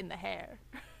hit it in the hair.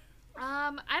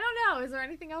 I don't know. Is there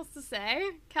anything else to say?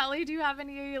 Kelly, do you have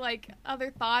any like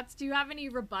other thoughts? Do you have any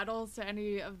rebuttals to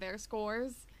any of their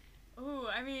scores? Ooh,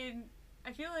 I mean,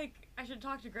 I feel like I should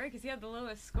talk to Greg because he had the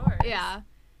lowest scores. Yeah.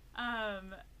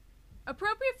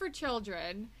 Appropriate for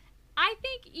children. I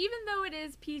think even though it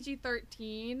is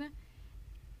PG-13,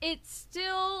 it's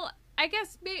still, I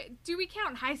guess, do we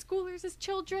count high schoolers as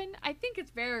children? I think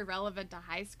it's very relevant to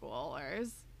high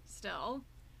schoolers still.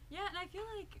 Yeah, and I feel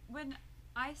like when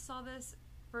I saw this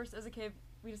first as a kid,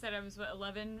 we decided I was,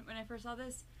 11 when I first saw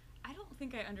this. I don't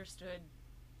think I understood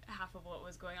half of what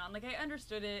was going on. Like, I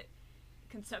understood it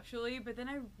conceptually, but then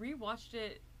I rewatched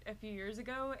it a few years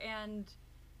ago, and,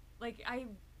 like, I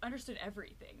understood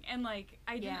everything. And, like,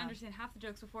 I didn't understand half the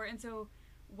jokes before, and so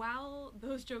while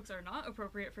those jokes are not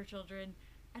appropriate for children,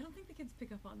 I don't think the kids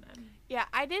pick up on them. Yeah,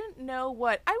 I didn't know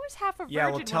what... I was half a virgin Yeah,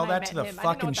 well, tell when I that to met the him. I didn't know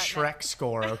fucking what that meant. Shrek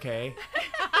score, okay?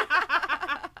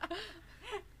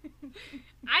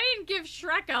 I didn't give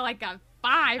Shrek a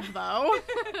 5 though.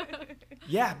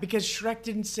 Yeah, because Shrek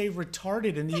didn't say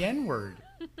retarded in the N-word.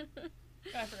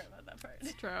 I forgot about that part.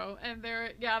 It's true. And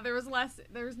there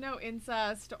was no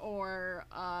incest or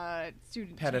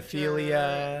student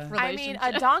Pedophilia. I mean,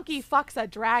 a donkey fucks a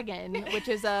dragon, which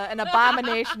is an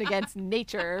abomination against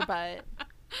nature, but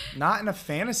Not in a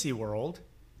fantasy world.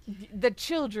 the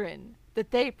children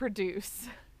that they produce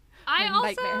I are also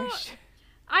nightmarish.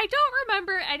 I don't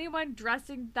remember anyone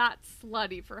dressing that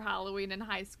slutty for Halloween in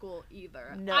high school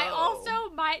either. No. I also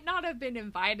might not have been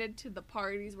invited to the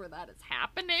parties where that is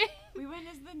happening. We went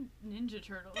as the Ninja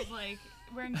Turtles, like,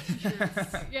 wearing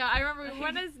t-shirts. Yeah, I remember we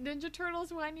went as Ninja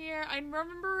Turtles one year. I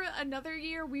remember another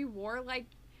year we wore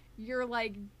your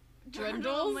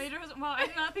Drindles. Later, well, I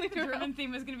did not think the German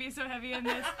theme was going to be so heavy in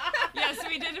this. Yes,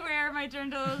 we did wear my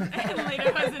Drindles and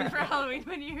later was in for Halloween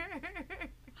one year.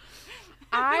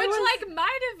 Which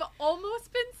might have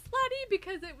almost been slutty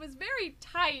because it was very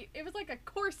tight. It was like a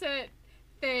corset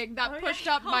thing that pushed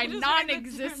up my just wearing the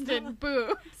non-existent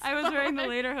boobs. I was wearing the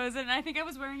lederhosen, and I think I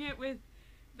was wearing it with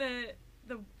the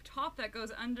top that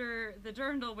goes under the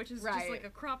dirndl, which is just like a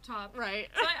crop top. Right.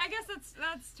 So I guess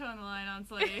that's towing the line on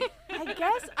slutty. I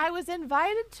guess I was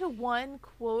invited to one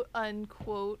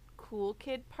quote-unquote cool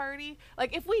kid party.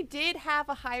 Like, if we did have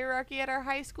a hierarchy at our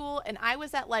high school and I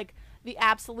was at, like, the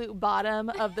absolute bottom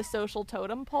of the social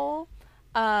totem pole,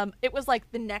 it was,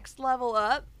 like, the next level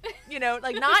up. You know,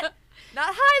 like, not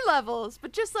high levels,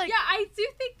 but just, like... Yeah, I do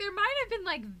think there might have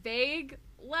been, vague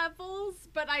levels,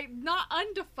 but not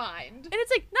undefined. And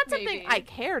it's, not something Maybe. I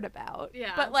cared about.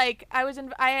 Yeah. But,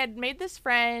 I had made this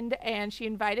friend, and she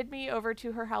invited me over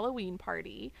to her Halloween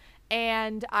party.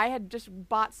 And I had just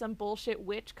bought some bullshit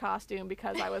witch costume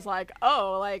because I was like,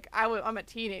 I'm a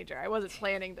teenager. I wasn't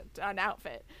planning an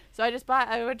outfit. So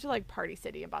I went to Party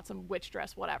City and bought some witch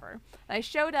dress, whatever. And I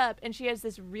showed up and she has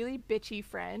this really bitchy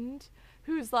friend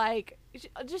who's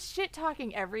just shit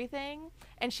talking everything.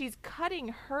 And she's cutting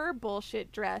her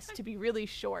bullshit dress to be really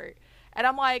short. And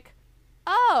I'm like,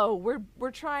 oh,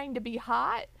 we're trying to be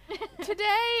hot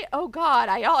today? Oh God,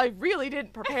 I really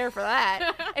didn't prepare for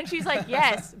that. And she's like,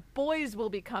 yes, boys will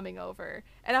be coming over.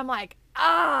 And I'm like,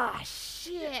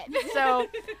 shit. So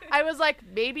I was like,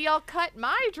 maybe I'll cut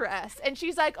my dress. And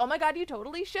she's like, oh my God, you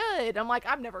totally should. I'm like,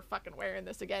 I'm never fucking wearing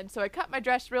this again. So I cut my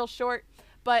dress real short,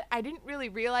 but I didn't really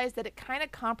realize that it kind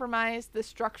of compromised the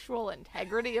structural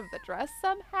integrity of the dress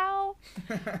somehow.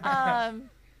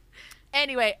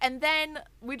 Anyway, and then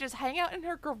we just hang out in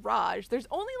her garage. There's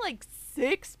only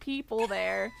 6 people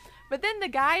there, But then the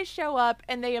guys show up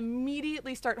and they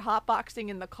immediately start hotboxing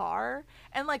in the car.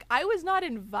 And like, I was not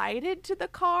invited to the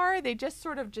car. They just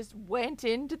sort of just went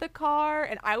into the car.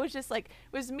 And I was just like,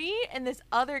 it was me and this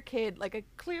other kid, like a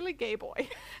clearly gay boy.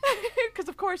 Because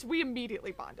of course we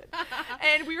immediately bonded.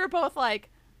 And we were both like,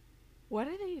 what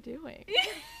are they doing?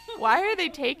 Why are they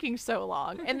taking so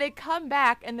long? And they come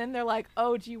back and then they're like,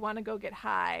 oh, do you want to go get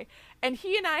high? And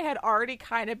he and I had already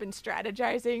kind of been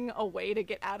strategizing a way to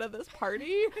get out of this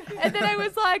party. And then I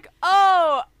was like,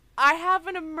 oh, I have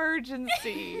an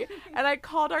emergency. And I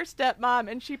called our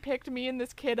stepmom and she picked me and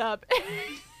this kid up.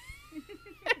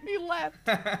 And we left.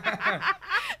 It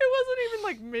wasn't even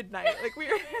like midnight. Like we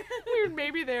were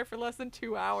maybe there for less than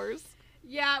 2 hours.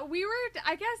 Yeah, we were,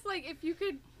 I guess, like, if you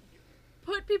could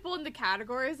put people into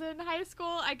categories in high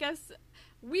school, I guess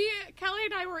Kelly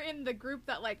and I were in the group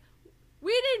that, like,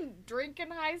 we didn't drink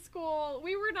in high school.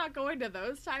 We were not going to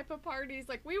those type of parties.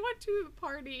 Like, we went to a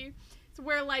party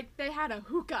where, like, they had a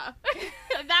hookah.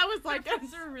 That was, like, My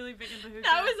friends are really big into hookah.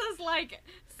 that was as, like,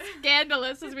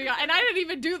 scandalous as we got. And I didn't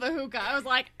even do the hookah. I was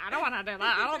like, I don't want to do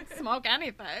that. I don't smoke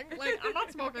anything. Like, I'm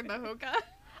not smoking the hookah.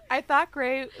 I thought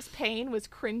Gray's pain was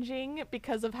cringing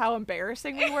because of how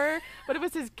embarrassing we were, but it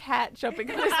was his cat jumping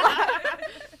in his lap.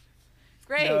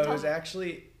 Gray, No, it tell was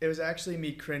actually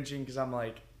me cringing because I'm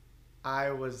like,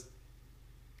 I was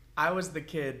the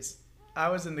kids. I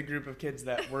was in the group of kids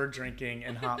that were drinking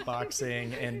and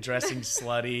hotboxing and dressing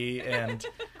slutty and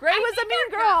Gray was a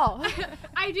mean girl.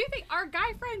 I do think our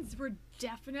guy friends were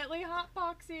definitely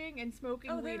hotboxing and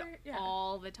smoking Oh, they weed were- yeah.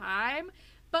 all the time.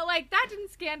 But, like, that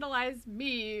didn't scandalize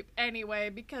me anyway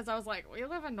because I was like, we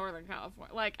live in Northern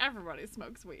California. Like, everybody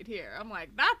smokes weed here. I'm like,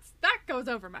 that goes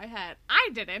over my head. I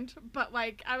didn't, but,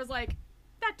 like, I was like,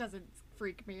 that doesn't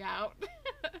freak me out.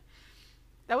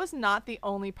 That was not the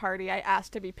only party I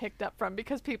asked to be picked up from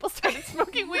because people started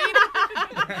smoking weed.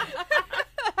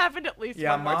 Happened at least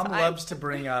yeah, one more Mom time. loves to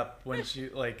bring up when she,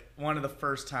 like, one of the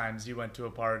first times you went to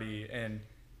a party and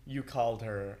you called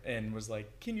her and was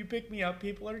like, can you pick me up?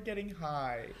 People are getting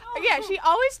high. Yeah, she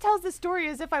always tells the story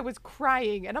as if I was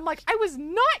crying, and I'm like, I was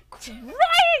not crying,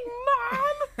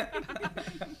 Mom!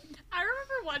 I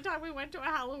remember one time we went to a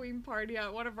Halloween party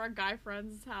at one of our guy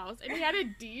friends' house, and he had a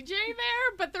DJ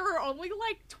there, but there were only,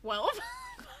 like, 12 of us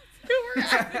who were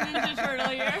at The Ninja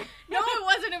Turtle year. No, it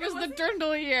wasn't. It was the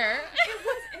Dirndl year.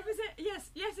 It was a,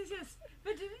 yes.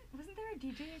 But wasn't there a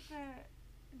DJ at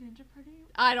the Ninja Party?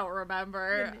 I don't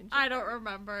remember. The Ninja I don't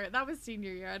remember. That was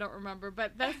senior year. I don't remember.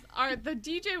 But the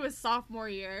DJ was sophomore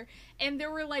year, and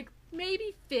there were like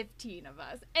maybe 15 of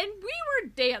us, and we were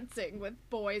dancing with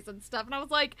boys and stuff. And I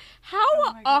was like, how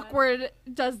Oh my God. awkward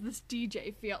does this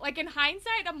DJ feel? Like in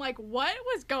hindsight, I'm like, what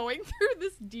was going through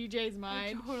this DJ's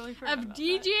mind I totally forgot of about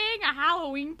DJing a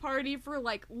Halloween party for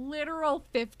like literal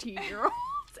 15-year-olds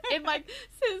in like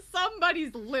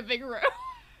somebody's living room?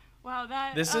 Wow,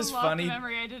 that This is unlocked funny. a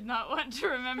memory I did not want to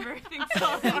remember. Thanks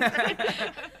so much.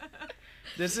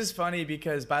 This is funny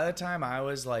because by the time I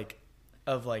was like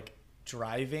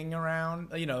driving around,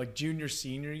 like junior,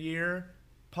 senior year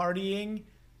partying,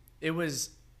 it was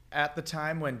at the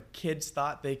time when kids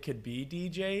thought they could be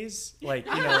DJs. Like,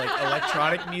 like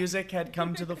electronic music had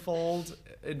come to the fold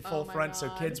in full my front. So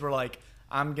God. kids were like,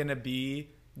 I'm going to be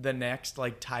the next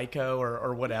like Tycho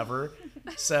or whatever.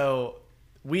 So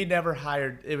we never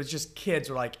hired, it was just kids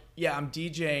were like, yeah, I'm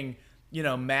DJing,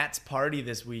 Matt's party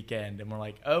this weekend. And we're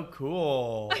like, oh,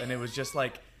 cool. And it was just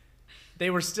like, they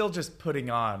were still just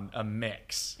putting on a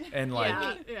mix. And like,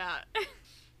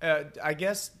 yeah. I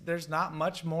guess there's not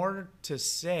much more to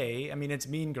say. I mean, it's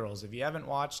Mean Girls. If you haven't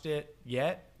watched it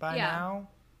yet by Yeah. now,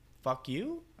 fuck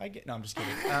you. No, I'm just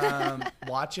kidding.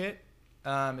 Watch it.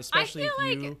 Especially if feel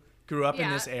you like- grew up in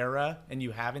yeah. this era and you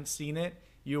haven't seen it,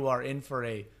 you are in for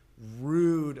a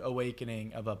rude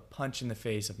awakening of a punch in the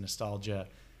face of nostalgia.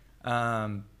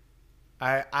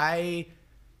 I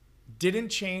didn't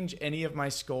change any of my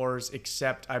scores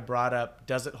except I brought up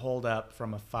Does It Hold Up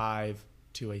from a 5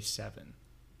 to a 7.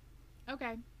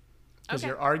 Okay. Because Okay.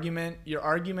 your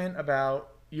argument about,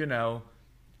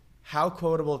 how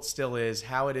quotable it still is,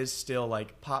 how it is still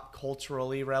like pop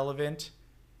culturally relevant.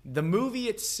 The movie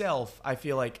itself, I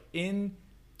feel like in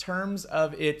terms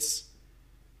of its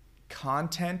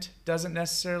content doesn't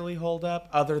necessarily hold up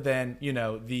other than,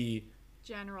 the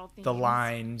General themes. the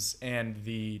lines and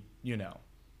the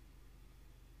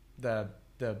the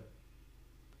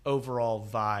overall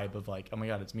vibe of like, oh my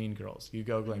god, it's Mean Girls, you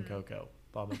go Glen Coco,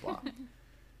 blah blah blah.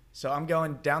 So I'm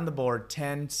going down the board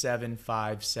 10, 7,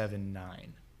 5, 7,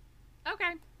 9.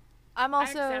 Okay. I'm I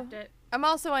accept also it. I'm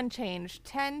also unchanged.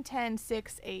 10, 10,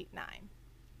 6, 8, 9.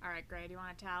 All right, Gray, do you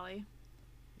want to tally?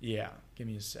 Yeah, give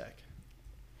me a sec.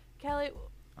 Kelly,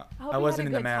 I wasn't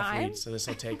in the math time. read, so this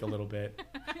will take a little bit.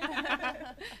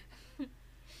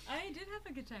 I did have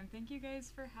a good time. Thank you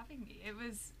guys for having me. It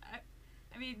was,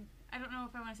 I mean, I don't know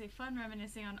if I want to say fun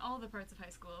reminiscing on all the parts of high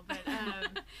school, but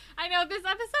I know this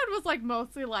episode was like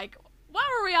mostly like, what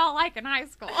were we all like in high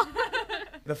school?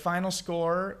 The final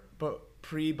score, but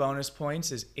pre-bonus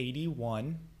points, is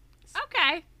 81.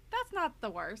 Okay, that's not the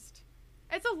worst.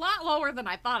 It's a lot lower than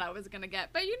I thought I was gonna get,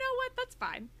 but you know what? That's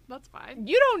fine. That's fine.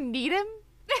 You don't need him.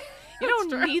 You don't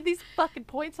true. need these fucking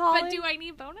points, Holly. But do I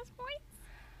need bonus points?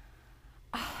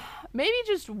 Maybe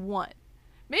just one.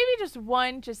 Maybe just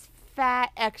one just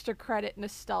fat extra credit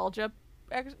nostalgia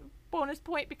bonus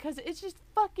point because it's just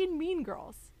fucking Mean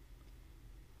Girls.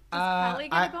 Does Kelly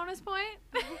get a bonus point?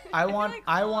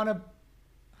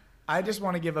 I just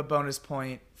want to give a bonus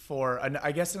point for,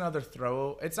 I guess, another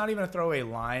throw. It's not even a throwaway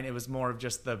line. It was more of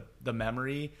just the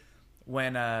memory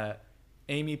when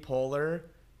Amy Poehler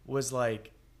was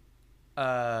like,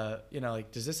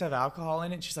 like, does this have alcohol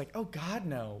in it? She's like, oh, God,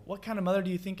 no. What kind of mother do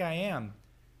you think I am?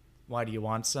 Why do you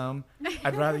want some?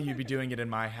 I'd rather you be doing it in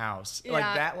my house. Yeah. Like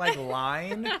that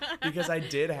line, because I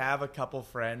did have a couple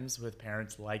friends with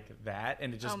parents like that,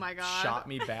 and it just Oh my God. shot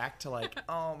me back to like,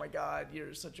 oh my God,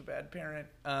 you're such a bad parent.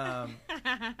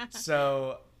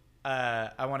 So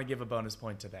I want to give a bonus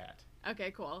point to that.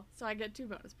 Okay, cool. So I get 2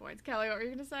 bonus points. Kelly, what were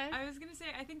you gonna say? I was gonna say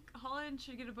I think Holland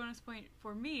should get a bonus point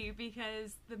for me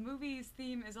because the movie's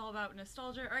theme is all about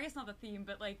nostalgia, or I guess not the theme,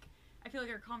 but like I feel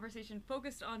like our conversation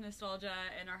focused on nostalgia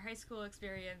and our high school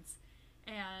experience,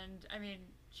 and I mean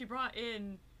she brought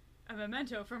in a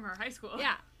memento from her high school.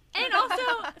 Yeah. And also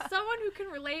someone who can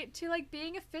relate to like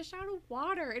being a fish out of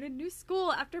water in a new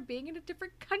school after being in a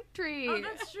different country. Oh,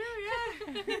 that's true.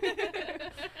 Yeah.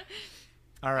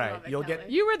 All right, love it, you'll Kelly. get.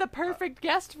 You were the perfect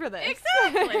guest for this.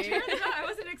 Exactly. Turns out I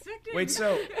wasn't expecting. Wait,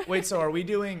 so are we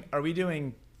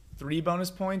doing 3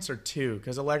 bonus points or 2?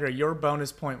 Because Allegra, your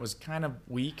bonus point was kind of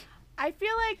weak. I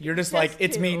feel like You're just like,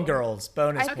 it's 2. Mean Girls,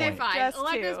 bonus Okay, Okay, point. fine. Just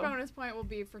Alexa's 2. bonus point will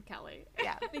be for Kelly.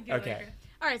 Yeah. Thank you, Okay. Allegra.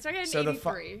 All right, so I get an So the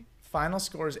 83. final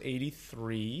score is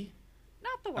 83.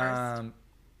 Not the worst.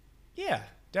 Yeah,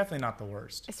 definitely not the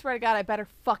worst. I swear to God, I better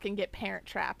fucking get Parent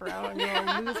Trap, or I'm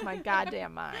gonna lose my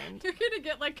goddamn mind. You're gonna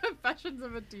get like Confessions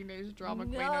of a Teenage Drama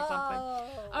Queen or something.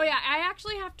 Oh yeah, I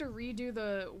actually have to redo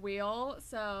the wheel,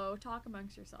 so talk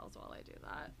amongst yourselves while I do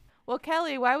that. Well,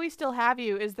 Kelly, while we still have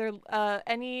you, is there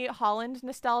any Holland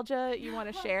nostalgia you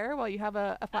want to share while you have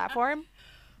a platform?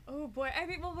 Oh boy, I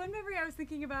mean, well, one memory I was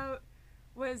thinking about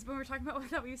was when we were talking about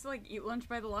that we used to like eat lunch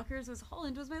by the lockers. Was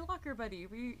Holland was my locker buddy.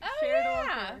 We shared a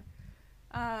locker.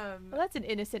 Well, that's an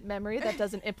innocent memory that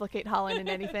doesn't implicate Holland in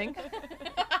anything.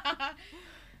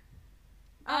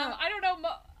 I don't know,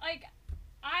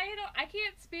 I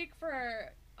can't speak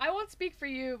for. I won't speak for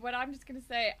you, but I'm just gonna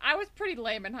say I was pretty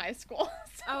lame in high school.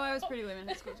 So. Oh, I was pretty lame in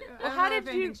high school too. I Well, don't how know if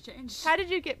did you anything's changed. how did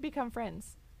you become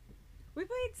friends? We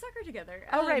played soccer together.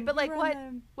 Oh, right, but we like were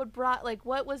on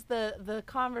what was the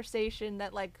conversation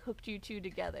that like hooked you two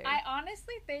together? I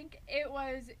honestly think it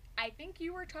was. I think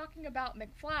you were talking about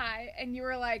McFly, and you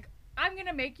were like, "I'm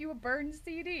gonna make you a burned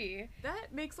CD."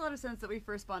 That makes a lot of sense that we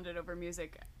first bonded over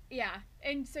music. Yeah,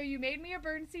 and so you made me a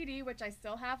burned CD, which I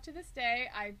still have to this day.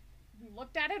 I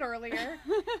looked at it earlier,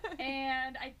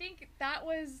 and I think that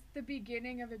was the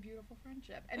beginning of a beautiful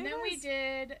friendship. And It then we was.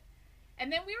 did,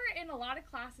 and then we were in a lot of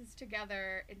classes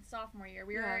together in sophomore year.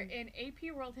 We were Yeah. in AP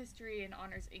World History and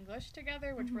Honors English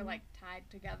together, which were like tied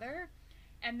together.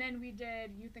 And then we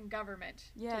did Youth and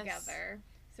Government Yes. together.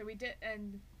 So we did,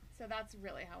 and so that's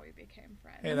really how we became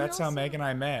friends. Hey, that's how also- Meg and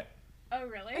I met. Oh,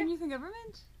 really? And youth and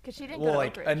government? Because she didn't Well, go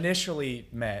like to Oak Ridge. initially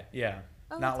met, yeah.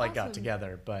 Oh, Not that's like got awesome.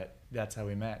 together, but that's how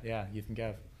we met. Yeah, Youth and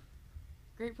Gov.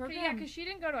 Great program. Yeah, because she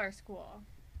didn't go to our school.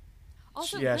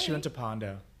 Also, Yeah, she Ray, went to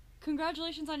Pondo.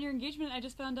 Congratulations on your engagement. I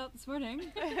just found out this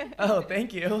morning. Oh,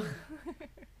 thank you.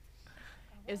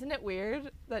 Isn't it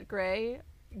weird that Gray,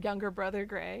 younger brother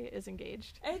Gray, is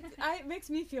engaged? It makes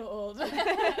me feel old.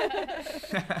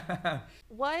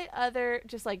 What other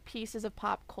just like pieces of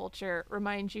pop culture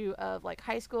remind you of like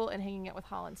high school and hanging out with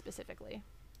Holland specifically?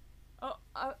 Oh,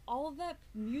 all of that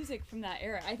music from that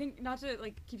era. I think not to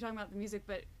like keep talking about the music,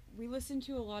 but we listened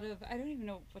to a lot of. I don't even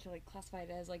know what to like classify it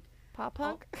as. Like Pop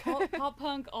punk? pop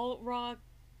punk, alt rock.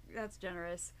 That's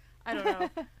generous. I don't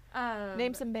know.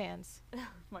 Name some bands. Oh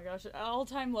my gosh, All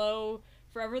Time Low,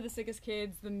 Forever the Sickest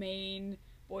Kids, The Maine,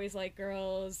 Boys Like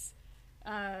Girls.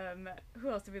 Who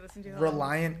else did we listen to?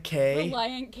 Reliant K.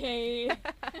 Reliant K.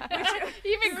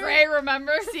 Even Gray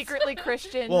remembers. Secretly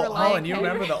Christian. Well, Reliant Holland, you K.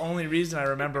 remember the only reason I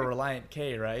remember Reliant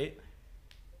K, right?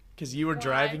 because you were Why?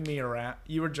 driving me around.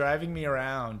 You were driving me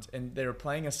around, and they were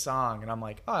playing a song, and I'm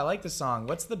like, "Oh, I like the song.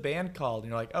 What's the band called?" And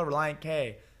you're like, "Oh, Reliant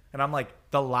K." And I'm like,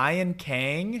 "The Lion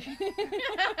King."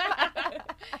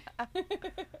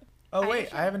 Oh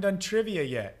wait, I haven't done trivia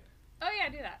yet. Oh yeah,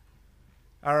 do that.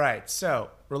 All right, so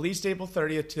released April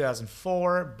 30th,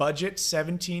 2004. Budget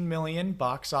 17 million.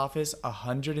 Box office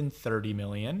 130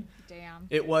 million. Damn.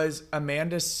 It was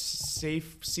Amanda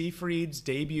Seyfried's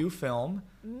debut film.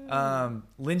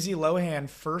 Lindsay Lohan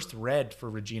first read for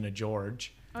Regina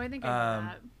George. Oh, I think I know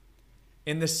that.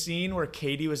 In the scene where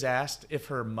Katie was asked if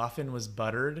her muffin was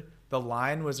buttered, the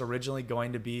line was originally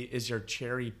going to be, "Is your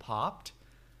cherry popped?"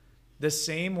 The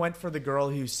same went for the girl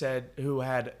who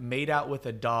had made out with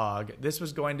a dog. This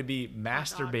was going to be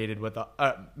masturbated with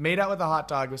a made out with a hot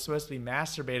dog was supposed to be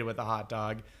masturbated with a hot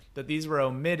dog, but these were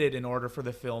omitted in order for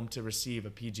the film to receive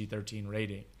a PG-13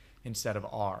 rating instead of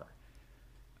R.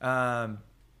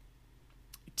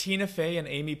 Tina Fey and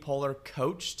Amy Poehler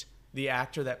coached the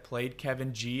actor that played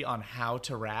Kevin G on how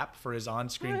to rap for his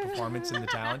on-screen performance in the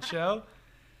talent show.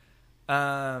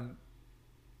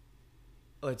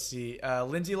 Let's see.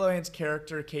 Lindsay Lohan's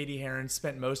character, Katie Heron,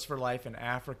 spent most of her life in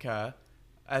Africa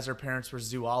as her parents were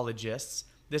zoologists.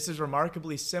 This is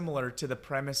remarkably similar to the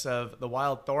premise of The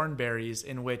Wild Thornberrys,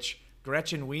 in which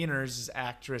Gretchen Wieners'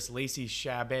 actress Lacey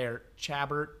Chabert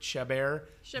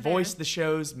voiced the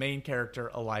show's main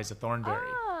character, Eliza Thornberry.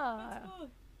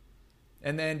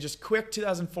 And then just quick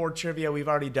 2004 trivia. We've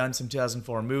already done some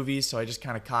 2004 movies, so I just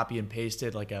kind of copy and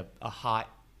pasted like a hot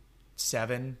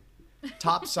 7.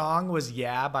 Top song was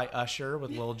 "Yeah" by Usher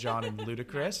with Lil Jon and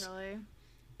Ludacris. Naturally.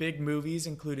 Big movies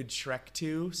included Shrek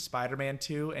 2, Spider-Man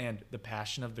 2, and The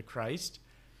Passion of the Christ.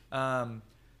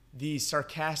 The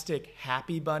sarcastic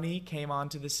Happy Bunny came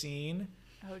onto the scene.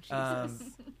 Oh,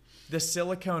 Jesus. The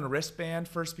silicone wristband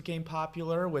first became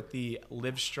popular with the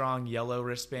Livestrong yellow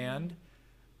wristband.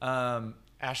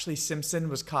 Ashley Simpson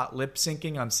was caught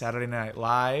lip-syncing on Saturday Night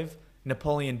Live.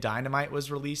 Napoleon Dynamite was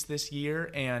released this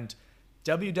year, and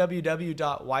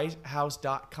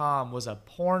www.whitehouse.com was a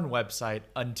porn website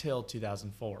until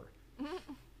 2004.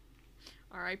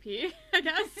 R.I.P. I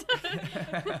guess.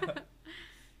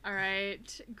 All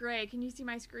right, Gray, can you see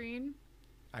my screen?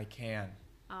 I can.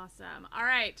 Awesome. All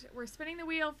right, we're spinning the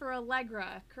wheel for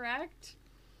Allegra, correct?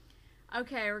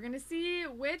 Okay, we're going to see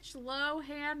which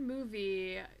Lohan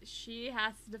movie she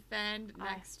has to defend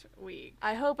next week.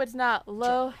 I hope it's not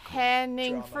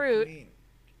low-hanging fruit. Queen.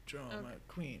 Drama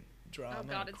queen. Drama Oh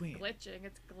god, it's queen. glitching.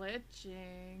 It's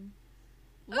glitching.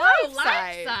 Life life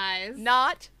size. size.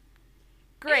 Not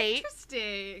great.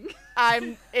 Interesting.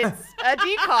 It's a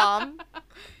decom.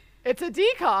 It's a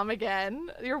decom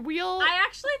again. Your wheel. I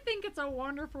actually think it's a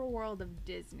Wonderful World of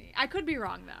Disney. I could be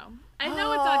wrong though. I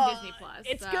know it's on Disney Plus.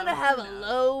 It's so gonna have who a knows?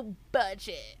 low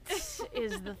budget,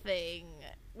 is the thing,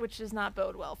 which does not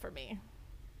bode well for me.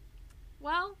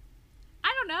 Well,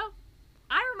 I don't know.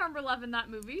 I remember loving that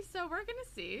movie, so we're gonna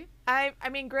see. I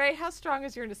mean, Gray, how strong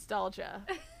is your nostalgia?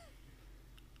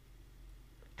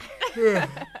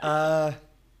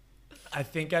 I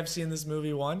think I've seen this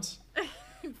movie once.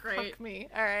 Great. Fuck me.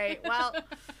 All right. Well,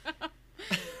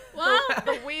 Well,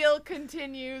 the wheel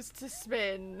continues to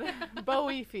spin.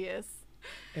 Boethius.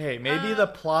 Hey, maybe the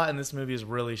plot in this movie is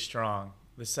really strong.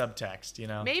 The subtext, you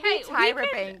know? Maybe Hey, we Tyra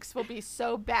could- Banks will be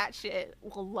so batshit.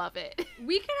 We'll love it.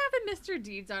 we could have a Mr.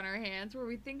 Deeds on our hands where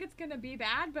we think it's gonna be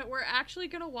bad, but we're actually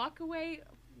gonna walk away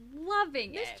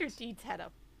loving it. Mr. Deeds had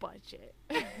a budget.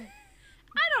 I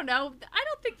don't know. I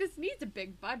don't think this needs a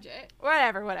big budget.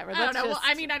 Whatever. I don't Let's know. Well, just-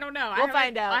 I mean, I don't know. We'll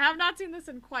find out. I have not seen this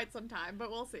in quite some time, but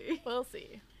we'll see. We'll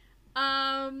see.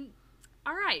 All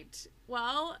right.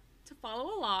 Well, to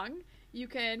follow along, you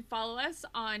can follow us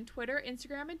on Twitter,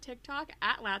 Instagram, and TikTok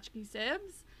at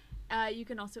LatchkeySibs. You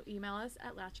can also email us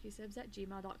at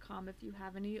latchkeysibs@gmail.com if you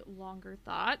have any longer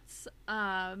thoughts.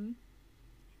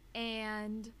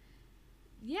 And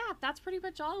yeah, that's pretty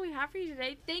much all we have for you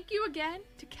today. Thank you again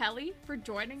to Kelly for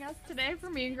joining us today for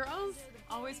Mean Girls.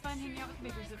 Always fun hanging out with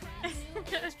bigger siblings.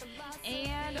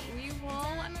 And we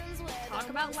will talk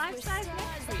about life size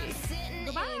next week.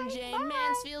 Goodbye. Jane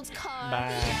Mansfield's car.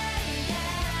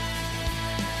 Bye.